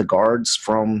about the guards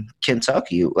from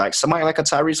Kentucky, like somebody like a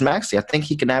Tyrese Maxey. I think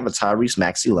he can have a Tyrese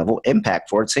Maxey level impact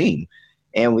for a team.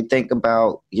 And we think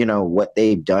about, what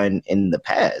they've done in the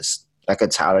past, like a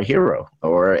Tyler Hero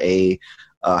or a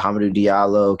Hamidou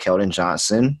Diallo, Keldon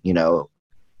Johnson,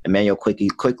 Emmanuel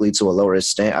quickly to a lower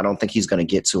extent. I don't think he's going to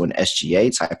get to an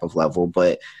SGA type of level,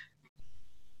 but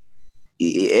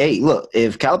hey, look,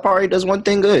 if Calipari does one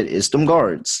thing good, it's them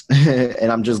guards.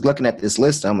 And I'm just looking at this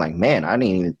list, and I'm like, man, I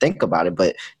didn't even think about it,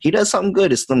 but he does something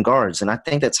good, it's them guards. And I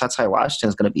think that TyTy Washington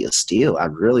is going to be a steal. I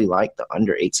really like the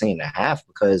under 18.5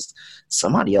 because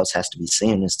somebody else has to be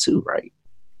seeing this too, right?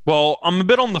 Well, I'm a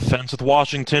bit on the fence with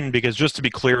Washington because, just to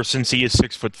be clear, since he is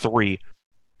 6'3",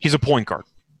 he's a point guard.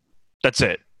 That's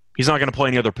it. He's not going to play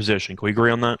any other position. Can we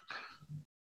agree on that?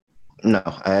 No,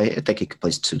 I think he could play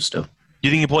 2 still. Do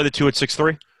you think you play the 2 at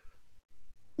 6'3"?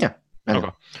 Yeah. Okay.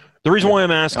 The reason why I'm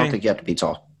asking – I don't think you have to be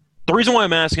tall. The reason why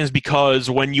I'm asking is because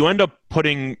when you end up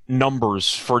putting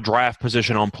numbers for draft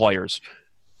position on players,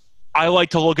 I like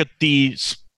to look at the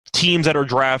teams that are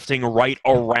drafting right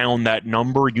around that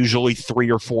number, usually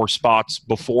 3 or 4 spots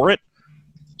before it.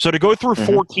 So to go through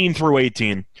 14 through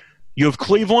 18, you have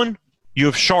Cleveland, you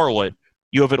have Charlotte,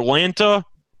 you have Atlanta,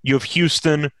 you have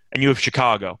Houston, and you have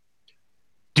Chicago.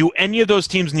 Do any of those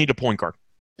teams need a point guard?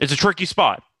 It's a tricky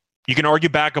spot. You can argue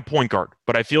backup point guard,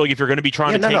 but I feel like if you're going to be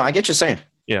trying to No, I get what you're saying.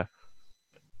 Yeah.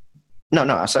 No,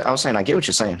 I was saying I get what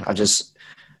you're saying.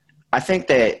 I think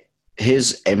that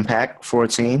his impact for a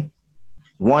team,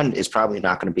 1, is probably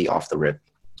not going to be off the rip.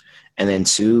 And then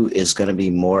 2 is going to be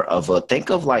more of think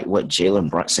of like what Jalen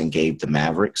Brunson gave the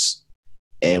Mavericks,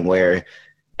 and where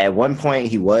at one point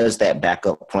he was that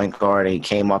backup point guard, and he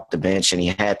came off the bench and he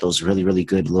had those really, really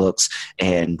good looks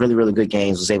and really, really good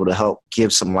games, was able to help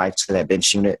give some life to that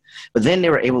bench unit. But then they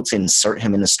were able to insert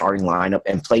him in the starting lineup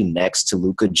and play next to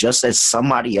Luka just as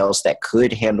somebody else that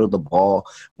could handle the ball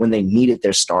when they needed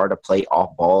their star to play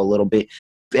off ball a little bit.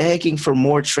 begging for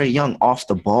more Trae Young off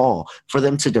the ball, for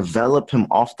them to develop him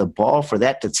off the ball, for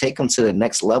that to take him to the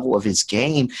next level of his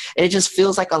game. And it just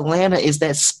feels like Atlanta is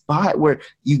that spot where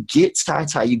you get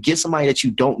Ty, you get somebody that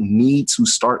you don't need to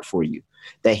start for you,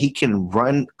 that he can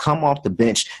run, come off the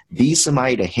bench, be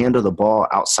somebody to handle the ball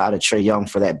outside of Trae Young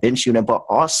for that bench unit. But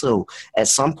also, at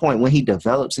some point when he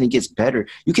develops and he gets better,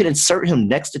 you can insert him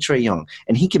next to Trae Young,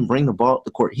 and he can bring the ball up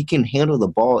the court. He can handle the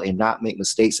ball and not make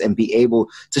mistakes and be able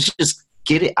to just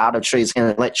get it out of Trae's hand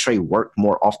and let Trae work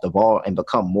more off the ball and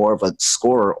become more of a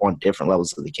scorer on different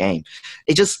levels of the game.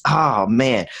 It just,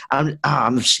 man,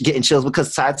 I'm getting chills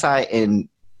because Ty in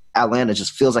Atlanta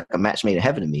just feels like a match made in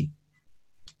heaven to me.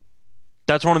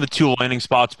 That's one of the two landing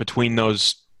spots between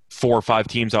those 4 or 5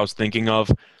 teams I was thinking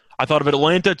of. I thought of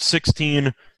Atlanta at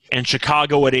 16 and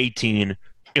Chicago at 18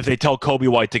 if they tell Kobe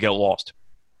White to get lost.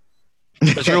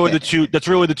 That's really the two. That's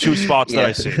really the two spots that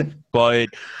I see. But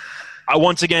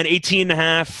once again,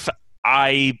 18.5.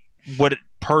 I would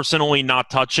personally not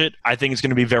touch it. I think it's going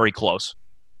to be very close,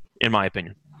 in my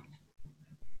opinion.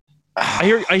 I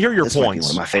hear your this points. Might be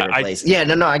one of my favorite plays. Yeah,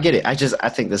 no, I get it. I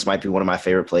think this might be one of my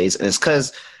favorite plays, and it's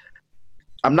because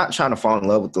I'm not trying to fall in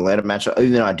love with the Atlanta matchup,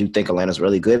 even though I do think Atlanta's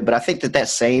really good. But I think that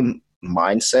same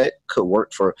mindset could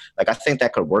work for, I think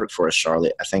that could work for a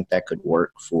Charlotte. I think that could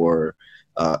work for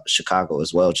Chicago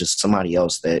as well. Just somebody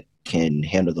else that can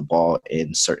handle the ball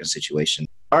in certain situations.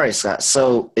 All right, Scott.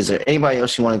 So is there anybody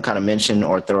else you want to kind of mention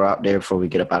or throw out there before we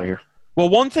get up out of here? Well,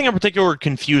 one thing I'm particularly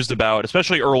confused about,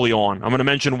 especially early on, I'm going to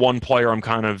mention one player I'm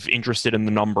kind of interested in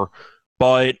the number,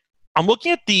 but I'm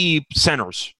looking at the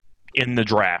centers in the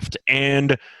draft,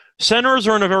 and centers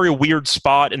are in a very weird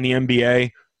spot in the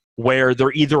NBA where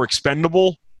they're either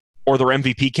expendable or they're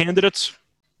MVP candidates.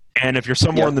 And if you're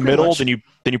somewhere in the middle, then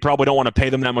you probably don't want to pay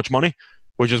them that much money,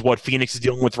 which is what Phoenix is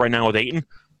dealing with right now with Ayton.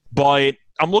 But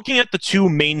I'm looking at the two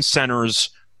main centers.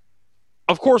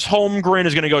 Of course, Holmgren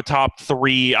is going to go top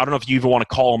 3. I don't know if you even want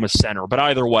to call him a center, but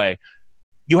either way,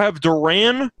 you have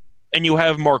Duran and you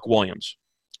have Mark Williams.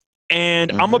 And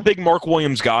I'm a big Mark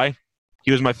Williams guy.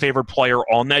 He was my favorite player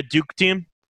on that Duke team.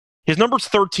 His number's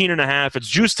 13.5. It's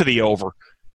juiced to the over.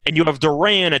 And you have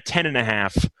Duran at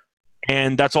 10.5.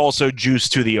 And that's also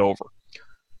juiced to the over.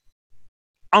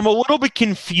 I'm a little bit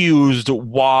confused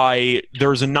why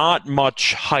there's not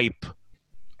much hype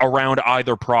around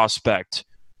either prospect.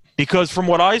 Because from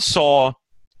what I saw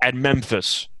at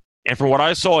Memphis and from what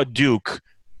I saw at Duke,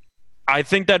 I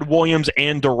think that Williams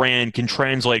and Duran can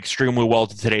translate extremely well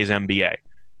to today's NBA.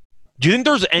 Do you think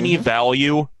there's any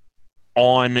value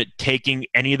on taking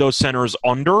any of those centers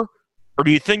under? Or do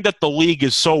you think that the league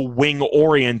is so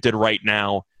wing-oriented right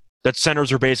now that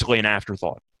centers are basically an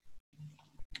afterthought?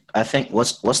 I think,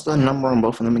 what's the number on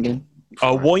both of them again?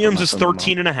 Williams is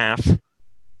 13.5.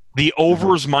 The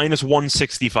over is minus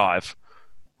 165.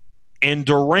 And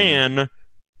Duran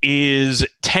is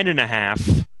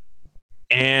 10.5.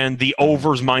 And the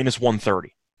over is minus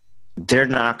 130. They're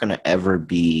not going to ever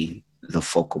be the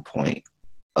focal point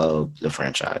of the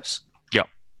franchise. Yeah.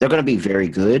 They're going to be very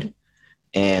good,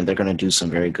 and they're going to do some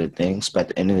very good things. But at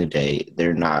the end of the day,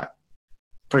 they're not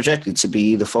projected to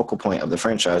be the focal point of the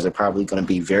franchise. They're probably going to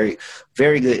be very,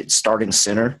 very good starting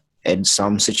center in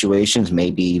some situations,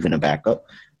 maybe even a backup,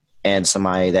 and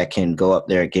somebody that can go up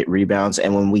there and get rebounds.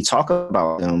 And when we talk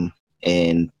about them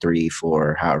in 3,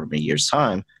 4, however many years'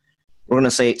 time, we're going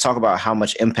to talk about how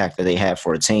much impact that they have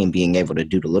for a team being able to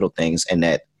do the little things, and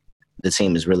that the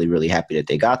team is really, really happy that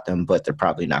they got them, but they're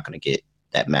probably not going to get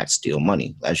that max deal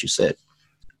money, as you said.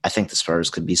 I think the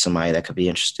Spurs could be somebody that could be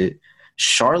interested.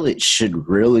 Charlotte should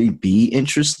really be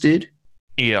interested.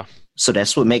 Yeah. So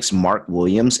that's what makes Mark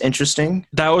Williams interesting.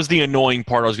 That was the annoying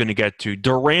part I was going to get to.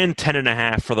 Duran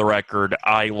 10.5 for the record.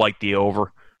 I like the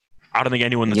over. I don't think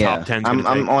anyone in the top 10 is going to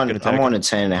take it. I'm on a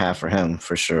 10.5 for him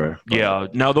for sure. But yeah.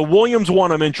 Now the Williams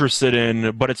one I'm interested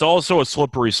in, but it's also a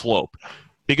slippery slope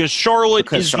because Charlotte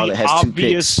has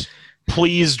obvious.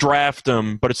 Please draft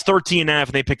them, but it's 13.5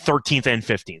 and they pick 13th and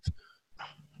 15th.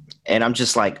 And I'm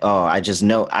just like, I just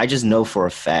know for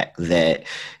a fact that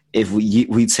if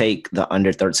we take the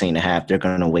under 13.5, they're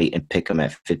going to wait and pick them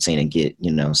at 15 and get,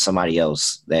 somebody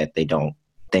else that they don't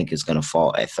think is going to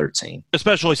fall at 13.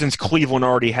 Especially since Cleveland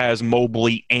already has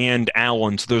Mobley and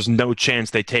Allen, so there's no chance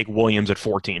they take Williams at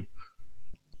 14.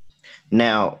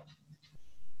 Now,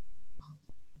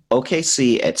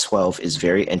 OKC at 12 is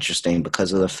very interesting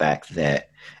because of the fact that,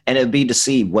 and it'd be to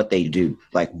see what they do.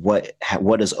 Like, what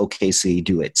does OKC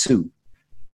do at 2?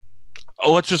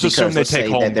 Oh, let's just assume they take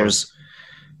Holmgren.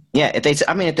 If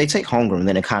they take Holmgren,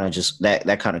 then it kind of just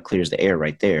that kind of clears the air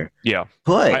right there. Yeah,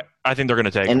 but I think they're going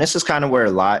to take. And this is kind of where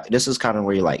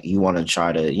you're like, you want to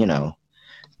try to,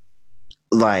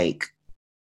 like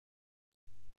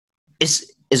it's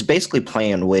basically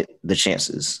playing with the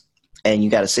chances. And you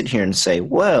got to sit here and say,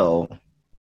 well,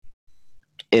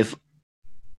 if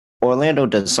Orlando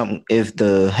does something, if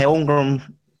the Holmgren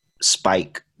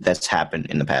spike that's happened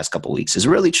in the past couple of weeks is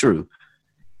really true,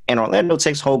 and Orlando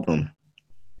takes Holmgren,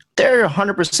 they're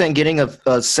 100% getting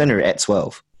a center at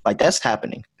 12. Like, that's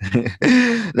happening.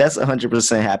 That's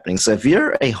 100% happening. So if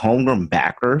you're a Holmgren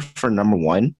backer for number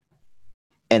one,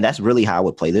 and that's really how I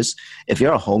would play this, if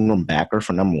you're a Holmgren backer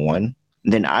for number one,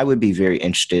 then I would be very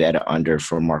interested at an under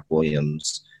for Mark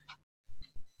Williams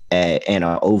and an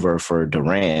over for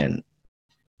Durant,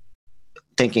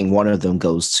 thinking one of them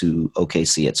goes to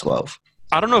OKC at 12.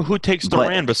 I don't know who takes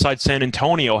Durant besides San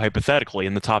Antonio, hypothetically,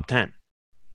 in the top 10.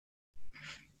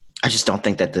 I just don't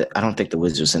think that the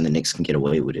Wizards and the Knicks can get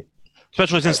away with it.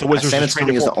 Especially since the Wizards San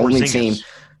Antonio is the only team.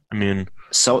 I mean,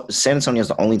 so San Antonio is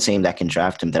the only team that can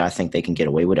draft him that I think they can get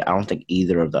away with it. I don't think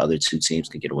either of the other two teams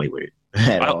can get away with it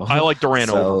at all. I like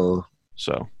Durant over.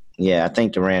 So yeah, I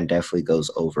think Durant definitely goes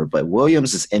over. But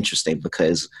Williams is interesting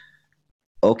because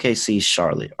OKC,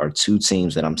 Charlotte are two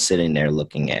teams that I'm sitting there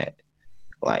looking at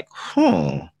like,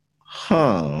 I'm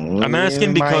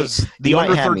asking because the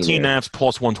under 13.5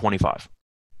 plus 125.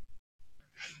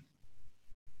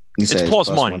 It's plus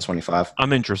money. 125.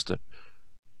 I'm interested.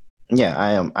 Yeah,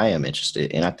 I am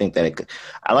interested, and I think that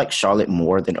I like Charlotte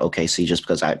more than OKC just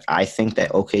because I think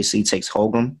that OKC takes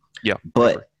Holmgren. Yeah,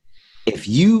 but if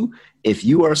you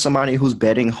are somebody who's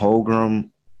betting Holmgren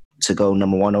to go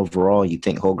number one overall, you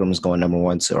think Holmgren is going number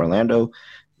one to Orlando,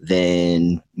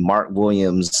 then Mark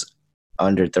Williams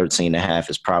under 13.5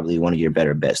 is probably one of your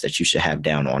better bets that you should have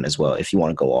down on as well if you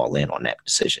want to go all in on that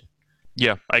decision.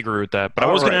 Yeah, I agree with that. But I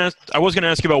was going to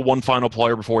ask you about one final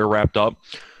player before we wrapped up.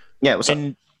 Yeah, what's up?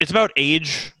 It's about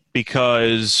age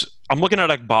because I'm looking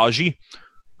at Agbaji,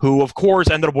 who, of course,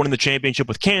 ended up winning the championship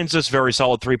with Kansas. Very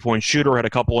solid three-point shooter. Had a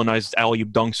couple of nice alley-oop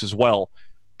dunks as well.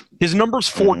 His number's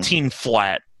 14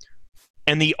 flat,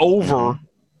 and the over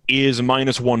is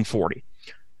minus 140.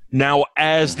 Now,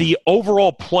 as the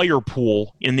overall player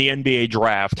pool in the NBA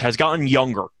draft has gotten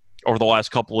younger over the last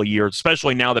couple of years,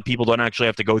 especially now that people don't actually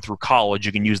have to go through college,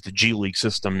 you can use the G League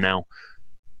system now.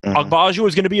 Agbaji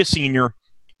is going to be a senior.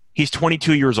 He's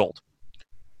 22 years old.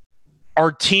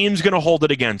 Our team's going to hold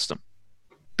it against him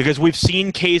because we've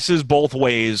seen cases both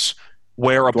ways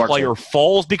where a player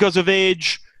falls because of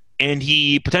age and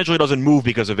he potentially doesn't move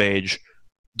because of age.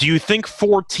 Do you think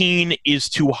 14 is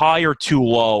too high or too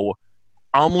low?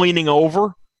 I'm leaning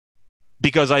over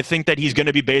because I think that he's going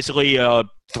to be basically a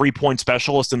three-point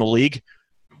specialist in the league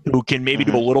who can maybe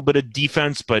do a little bit of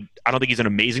defense, but I don't think he's an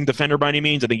amazing defender by any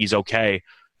means. I think he's okay.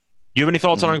 Do you have any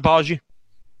thoughts on Agbaji?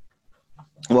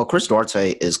 Well, Chris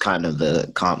Duarte is kind of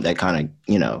the comp that kind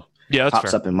of,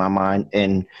 pops up in my mind.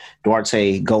 And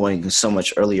Duarte going so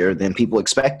much earlier than people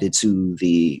expected to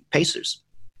the Pacers.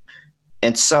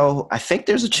 And so I think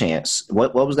there's a chance.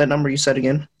 What was that number you said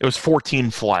again? It was 14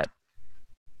 flat.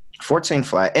 14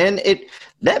 flat. And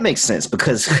that makes sense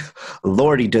because,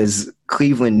 Lordy, does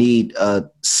Cleveland need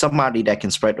somebody that can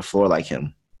spread the floor like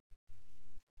him?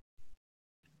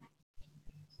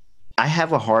 I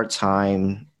have a hard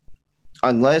time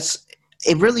unless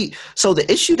it really – so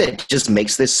the issue that just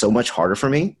makes this so much harder for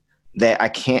me that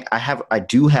I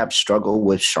do have struggle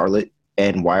with Charlotte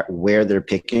and where they're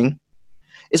picking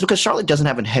is because Charlotte doesn't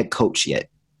have a head coach yet.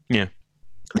 Yeah.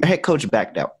 Their head coach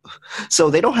backed out. So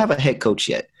they don't have a head coach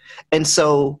yet. And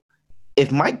so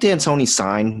if Mike D'Antoni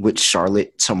signed with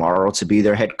Charlotte tomorrow to be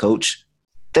their head coach,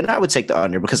 then I would take the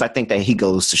under because I think that he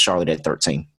goes to Charlotte at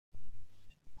 13.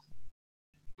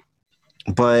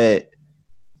 But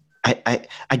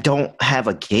I don't have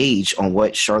a gauge on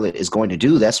what Charlotte is going to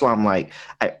do. That's why I'm like,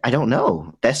 I don't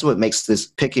know. That's what makes this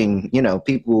picking,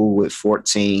 people with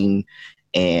 14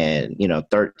 and,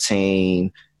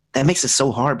 13, that makes it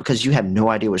so hard because you have no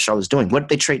idea what Charlotte's doing. What if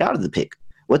they trade out of the pick?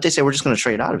 What if they say, we're just going to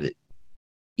trade out of it?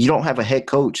 You don't have a head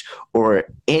coach or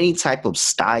any type of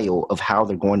style of how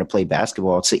they're going to play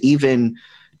basketball to even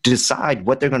decide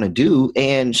what they're going to do.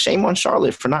 And shame on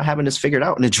Charlotte for not having this figured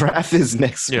out. And the draft is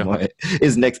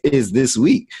this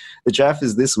week. The draft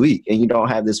is this week and you don't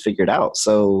have this figured out.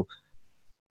 So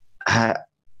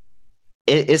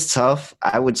it's tough.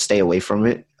 I would stay away from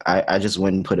it. I just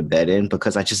wouldn't put a bet in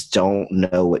because I just don't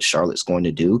know what Charlotte's going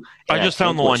to do. And I just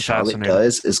found the line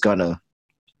fascinating.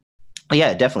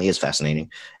 Yeah, it definitely is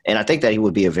fascinating. And I think that he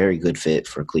would be a very good fit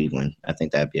for Cleveland. I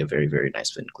think that would be a very, very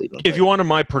nice fit in Cleveland. If you wanted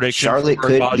my prediction, Charlotte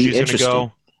could be interesting.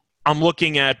 I'm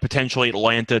looking at potentially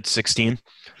Atlanta at 16.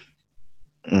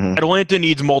 Mm-hmm. Atlanta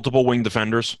needs multiple wing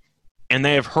defenders, and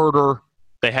they have Herter.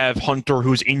 They have Hunter,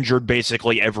 who's injured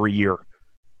basically every year.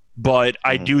 but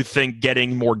I do think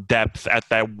getting more depth at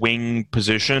that wing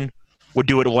position would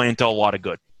do Atlanta a lot of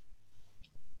good.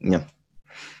 Yeah,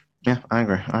 I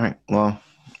agree. All right, well,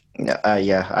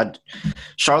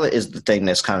 Charlotte is the thing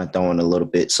that's kind of throwing a little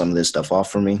bit some of this stuff off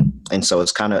for me, and so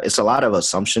it's a lot of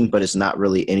assumption, but it's not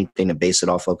really anything to base it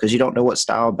off of because you don't know what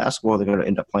style of basketball they're going to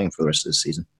end up playing for the rest of the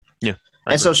season. Yeah,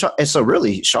 and so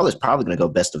really, Charlotte's probably going to go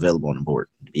best available on the board.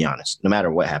 To be honest, no matter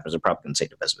what happens, they're probably going to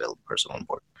take the best available person on the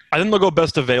board. I think they'll go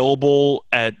best available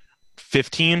at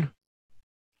 15,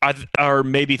 or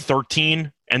maybe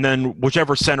 13, and then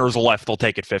whichever center is left, they'll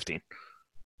take at 15.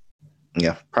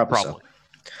 Yeah, probably. So.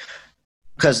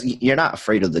 Because you're not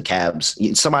afraid of the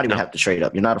Cavs. Somebody would have to trade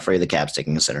up. You're not afraid of the Cavs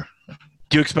taking a center.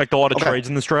 Do you expect a lot of trades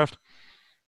in this draft?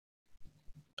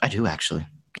 I do, actually.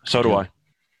 So do I.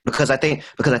 Because I think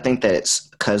that it's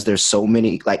because there's so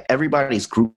many, like everybody's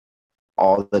group,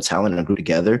 all the talent in a group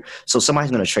together. So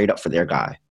somebody's going to trade up for their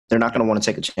guy. They're not going to want to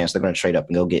take a chance. They're going to trade up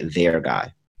and go get their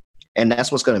guy. And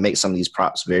that's what's going to make some of these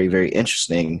props very, very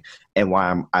interesting. And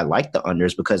why I like the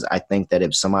unders, because I think that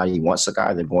if somebody wants a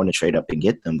guy, they're going to trade up and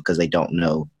get them because they don't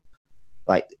know.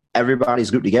 Like,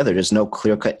 everybody's grouped together. There's no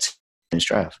clear-cut in this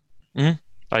draft. Mm-hmm.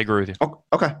 I agree with you.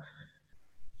 Okay.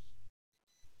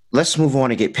 Let's move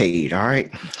on and get paid, all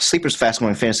right? Sleeper's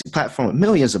fast-growing fantasy platform with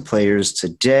millions of players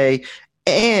today.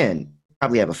 And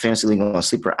probably have a fantasy league on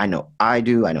Sleeper. I know I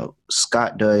do. I know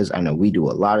Scott does. I know we do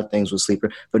a lot of things with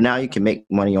Sleeper. But now you can make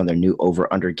money on their new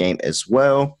over-under game as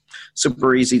well.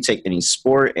 Super easy. Take any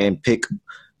sport and pick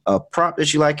a prop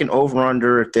that you like, an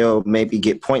over-under. They'll maybe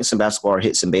get points in basketball or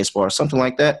hits in baseball or something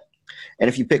like that. And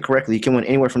if you pick correctly, you can win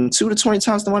anywhere from 2 to 20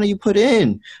 times the money you put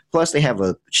in. Plus, they have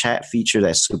a chat feature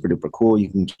that's super-duper cool. You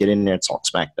can get in there, talk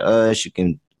smack to us. You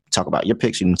can talk about your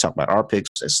picks. You can talk about our picks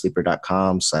at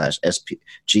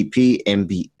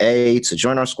sleeper.com/SGPNBA to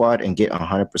join our squad and get a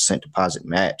 100% deposit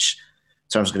match.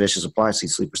 Terms and conditions apply. See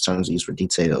Sleeper's terms of use for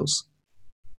details.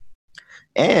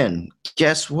 And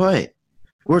guess what?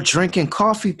 We're drinking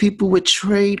coffee, people, with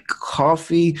Trade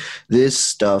Coffee. This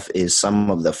stuff is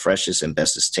some of the freshest and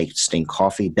bestest tasting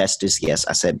coffee. Bestest, yes,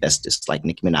 I said bestest, like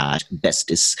Nicki Minaj.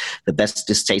 Bestest, the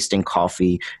bestest tasting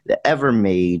coffee that ever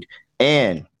made.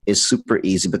 And is super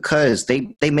easy because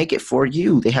they make it for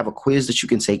you. They have a quiz that you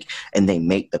can take, and they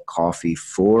make the coffee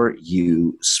for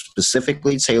you,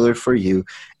 specifically tailored for you,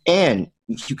 and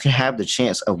you can have the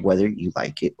chance of whether you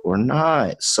like it or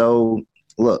not. So,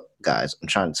 look, guys, I'm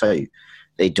trying to tell you,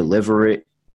 they deliver it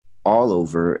all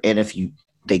over, and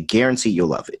they guarantee you'll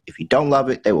love it. If you don't love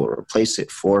it, they will replace it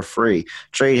for free.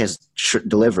 Trade has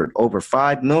delivered over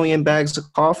 5 million bags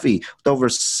of coffee with over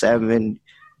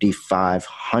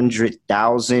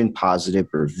 7,500,000 positive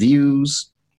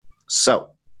reviews. So,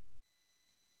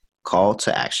 call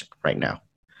to action right now.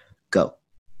 Go.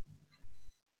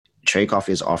 Trade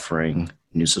Coffee is offering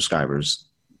new subscribers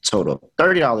total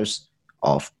 $30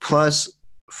 off plus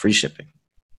free shipping.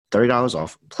 $30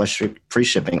 off plus free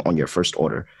shipping on your first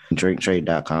order.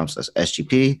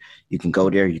 drinktrade.com/SGP. You can go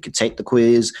there. You can take the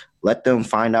quiz. Let them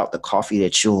find out the coffee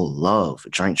that you'll love.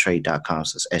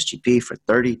 drinktrade.com/SGP for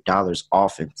 $30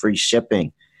 off and free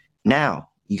shipping. Now,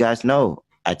 you guys know,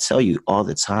 I tell you all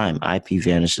the time,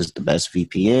 IPVanish is the best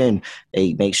VPN.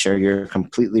 They make sure you're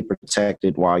completely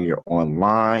protected while you're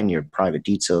online. Your private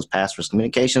details, passwords,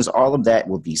 communications, all of that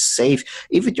will be safe.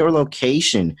 Even your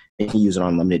location, you can use it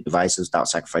on limited devices without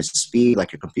sacrificing speed,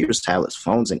 like your computers, tablets,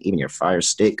 phones, and even your Fire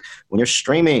Stick when you're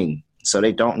streaming. So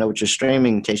they don't know what you're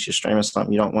streaming in case you're streaming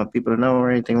something you don't want people to know or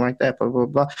anything like that, blah, blah,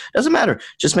 blah. Doesn't matter.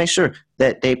 Just make sure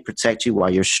that they protect you while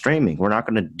you're streaming. We're not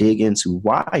going to dig into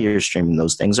why you're streaming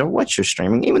those things or what you're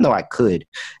streaming, even though I could.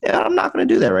 And I'm not going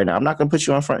to do that right now. I'm not going to put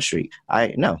you on Front Street.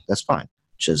 No, that's fine.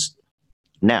 Just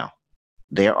now,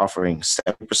 they are offering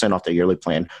 70% off their yearly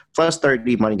plan, plus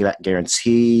 30 money back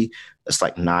guarantee. It's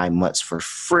like 9 months for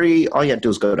free. All you have to do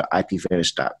is go to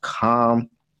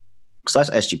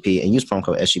ipvanish.com/SGP and use promo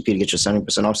code SGP to get your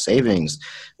 70% off savings.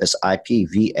 That's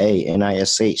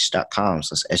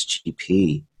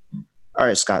ipvanish.com/SGP. All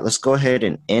right, Scott, let's go ahead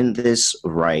and end this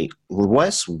right.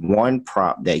 What's one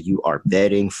prop that you are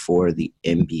betting for the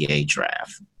NBA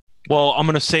draft? Well, I'm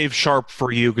going to save Sharp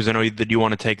for you because I know that you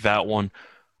want to take that one.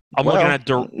 Looking at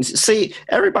see,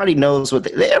 everybody knows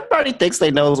everybody thinks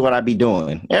they knows what I be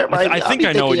doing. I think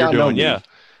I know what you're doing. Yeah,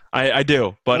 I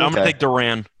do. But okay. I'm going to take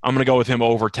Durant. I'm going to go with him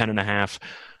over 10.5.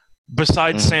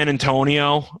 Besides San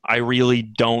Antonio, I really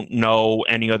don't know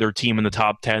any other team in the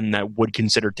top 10 that would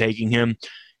consider taking him.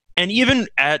 And even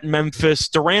at Memphis,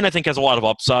 Durant, I think, has a lot of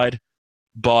upside,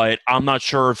 but I'm not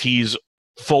sure if he's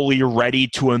fully ready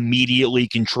to immediately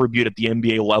contribute at the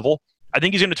NBA level. I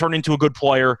think he's going to turn into a good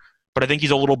player, but I think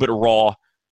he's a little bit raw.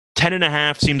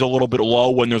 10.5 seems a little bit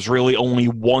low when there's really only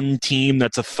one team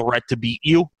that's a threat to beat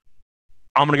you.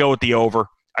 I'm going to go with the over.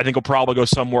 I think it'll probably go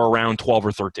somewhere around 12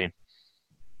 or 13.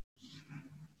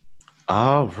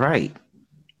 All right.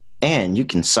 And you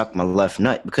can suck my left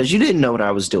nut because you didn't know what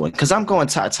I was doing. Because I'm going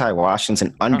Ty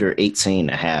Washington under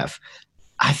 18.5.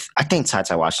 I think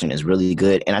Ty Washington is really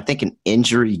good. And I think an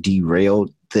injury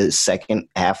derailed the second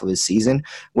half of his season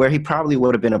where he probably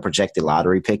would have been a projected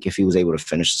lottery pick if he was able to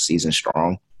finish the season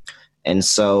strong. And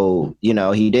so,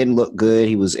 he didn't look good.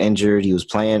 He was injured. He was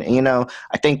playing. And,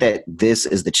 I think that this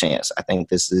is the chance. I think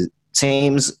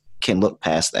teams can look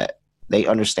past that. They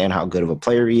understand how good of a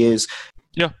player he is.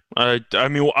 Yeah.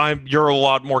 You're a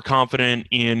lot more confident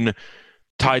in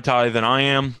Ty than I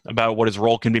am about what his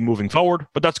role can be moving forward,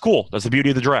 but that's cool. That's the beauty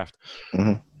of the draft.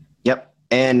 Mm-hmm. Yep.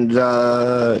 And,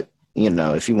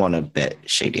 if you want to bet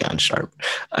Shadon Sharp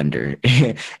under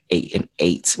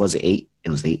 8-8, was it 8? It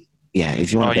was 8. Yeah,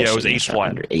 if you want to bet it was 8 flat.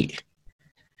 Under 8.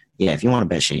 Yeah, if you want to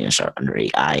bet Shadon Sharp under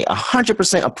 8, I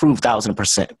 100% approve,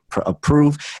 1,000%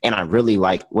 approve. And I really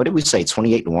like, what did we say,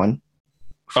 28-1?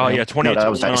 Oh, yeah,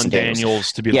 28-1 on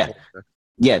Daniels to be the pick.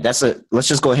 Yeah, let's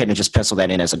just go ahead and just pencil that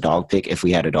in as a dog pick if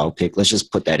we had a dog pick. Let's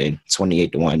just put that in,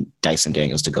 28-1, Dyson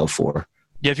Daniels to go for.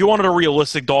 Yeah, if you wanted a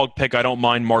realistic dog pick, I don't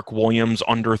mind Mark Williams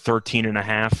under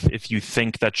 13.5 if you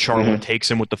think that Charlotte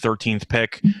takes him with the 13th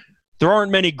pick. There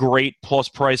aren't many great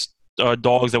plus-price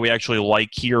dogs that we actually like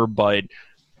here, but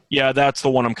yeah, that's the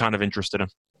one I'm kind of interested in.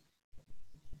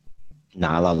 No,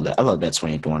 I love that. I love that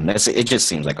 28-1. It just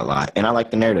seems like a lot. And I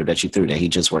like the narrative that you threw that he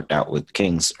just worked out with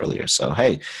Kings earlier. So,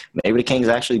 hey, maybe the Kings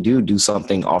actually do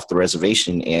something off the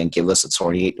reservation and give us a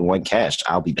 28-1 cash.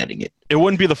 I'll be betting it. It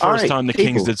wouldn't be the first time the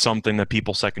Kings did something that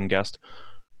people second-guessed.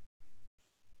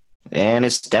 And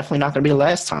it's definitely not going to be the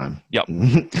last time. Yep.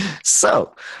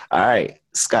 So, all right,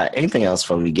 Scott, anything else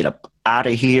before we get up out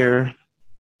of here?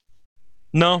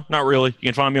 No, not really. You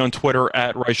can find me on Twitter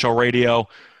at Reichel Radio.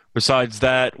 Besides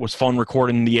that, it was fun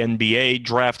recording the NBA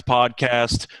draft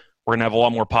podcast. We're going to have a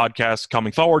lot more podcasts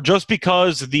coming forward. Just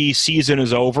because the season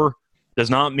is over does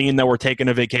not mean that we're taking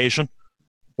a vacation.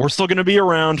 We're still going to be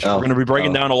around. We're going to be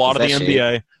breaking down a lot of the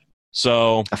NBA.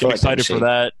 So I'm excited for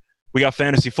that. We got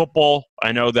fantasy football.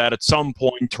 I know that at some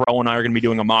point, Terrell and I are going to be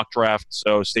doing a mock draft.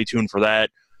 So stay tuned for that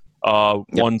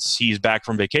once he's back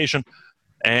from vacation.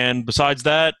 And besides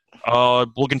that,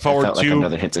 looking forward to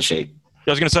another hint of shade. I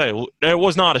was going to say, it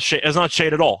was not shade. It's not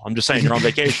shade at all. I'm just saying you're on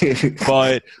vacation.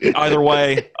 But either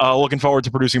way, looking forward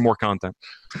to producing more content.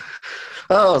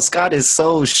 Oh, Scott is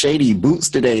so shady boots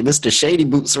today. Mr. Shady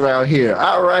Boots around here.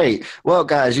 All right. Well,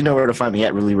 guys, you know where to find me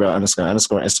at reallyreal__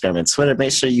 Instagram and Twitter.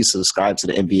 Make sure you subscribe to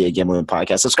the NBA Gambling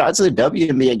Podcast. Subscribe to the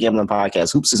WNBA Gambling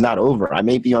Podcast. Hoops is not over. I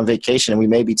may be on vacation and we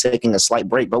may be taking a slight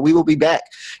break, but we will be back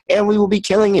and we will be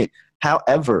killing it.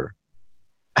 However,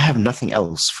 I have nothing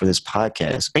else for this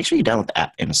podcast. Make sure you download the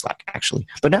app and the Slack, actually.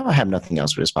 But now I have nothing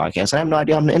else for this podcast. I have no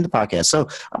idea I'm going to end the podcast. So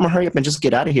I'm going to hurry up and just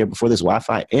get out of here before this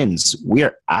Wi-Fi ends. We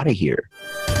are out of here.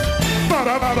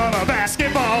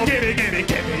 Basketball, give me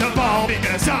the ball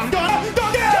because I'm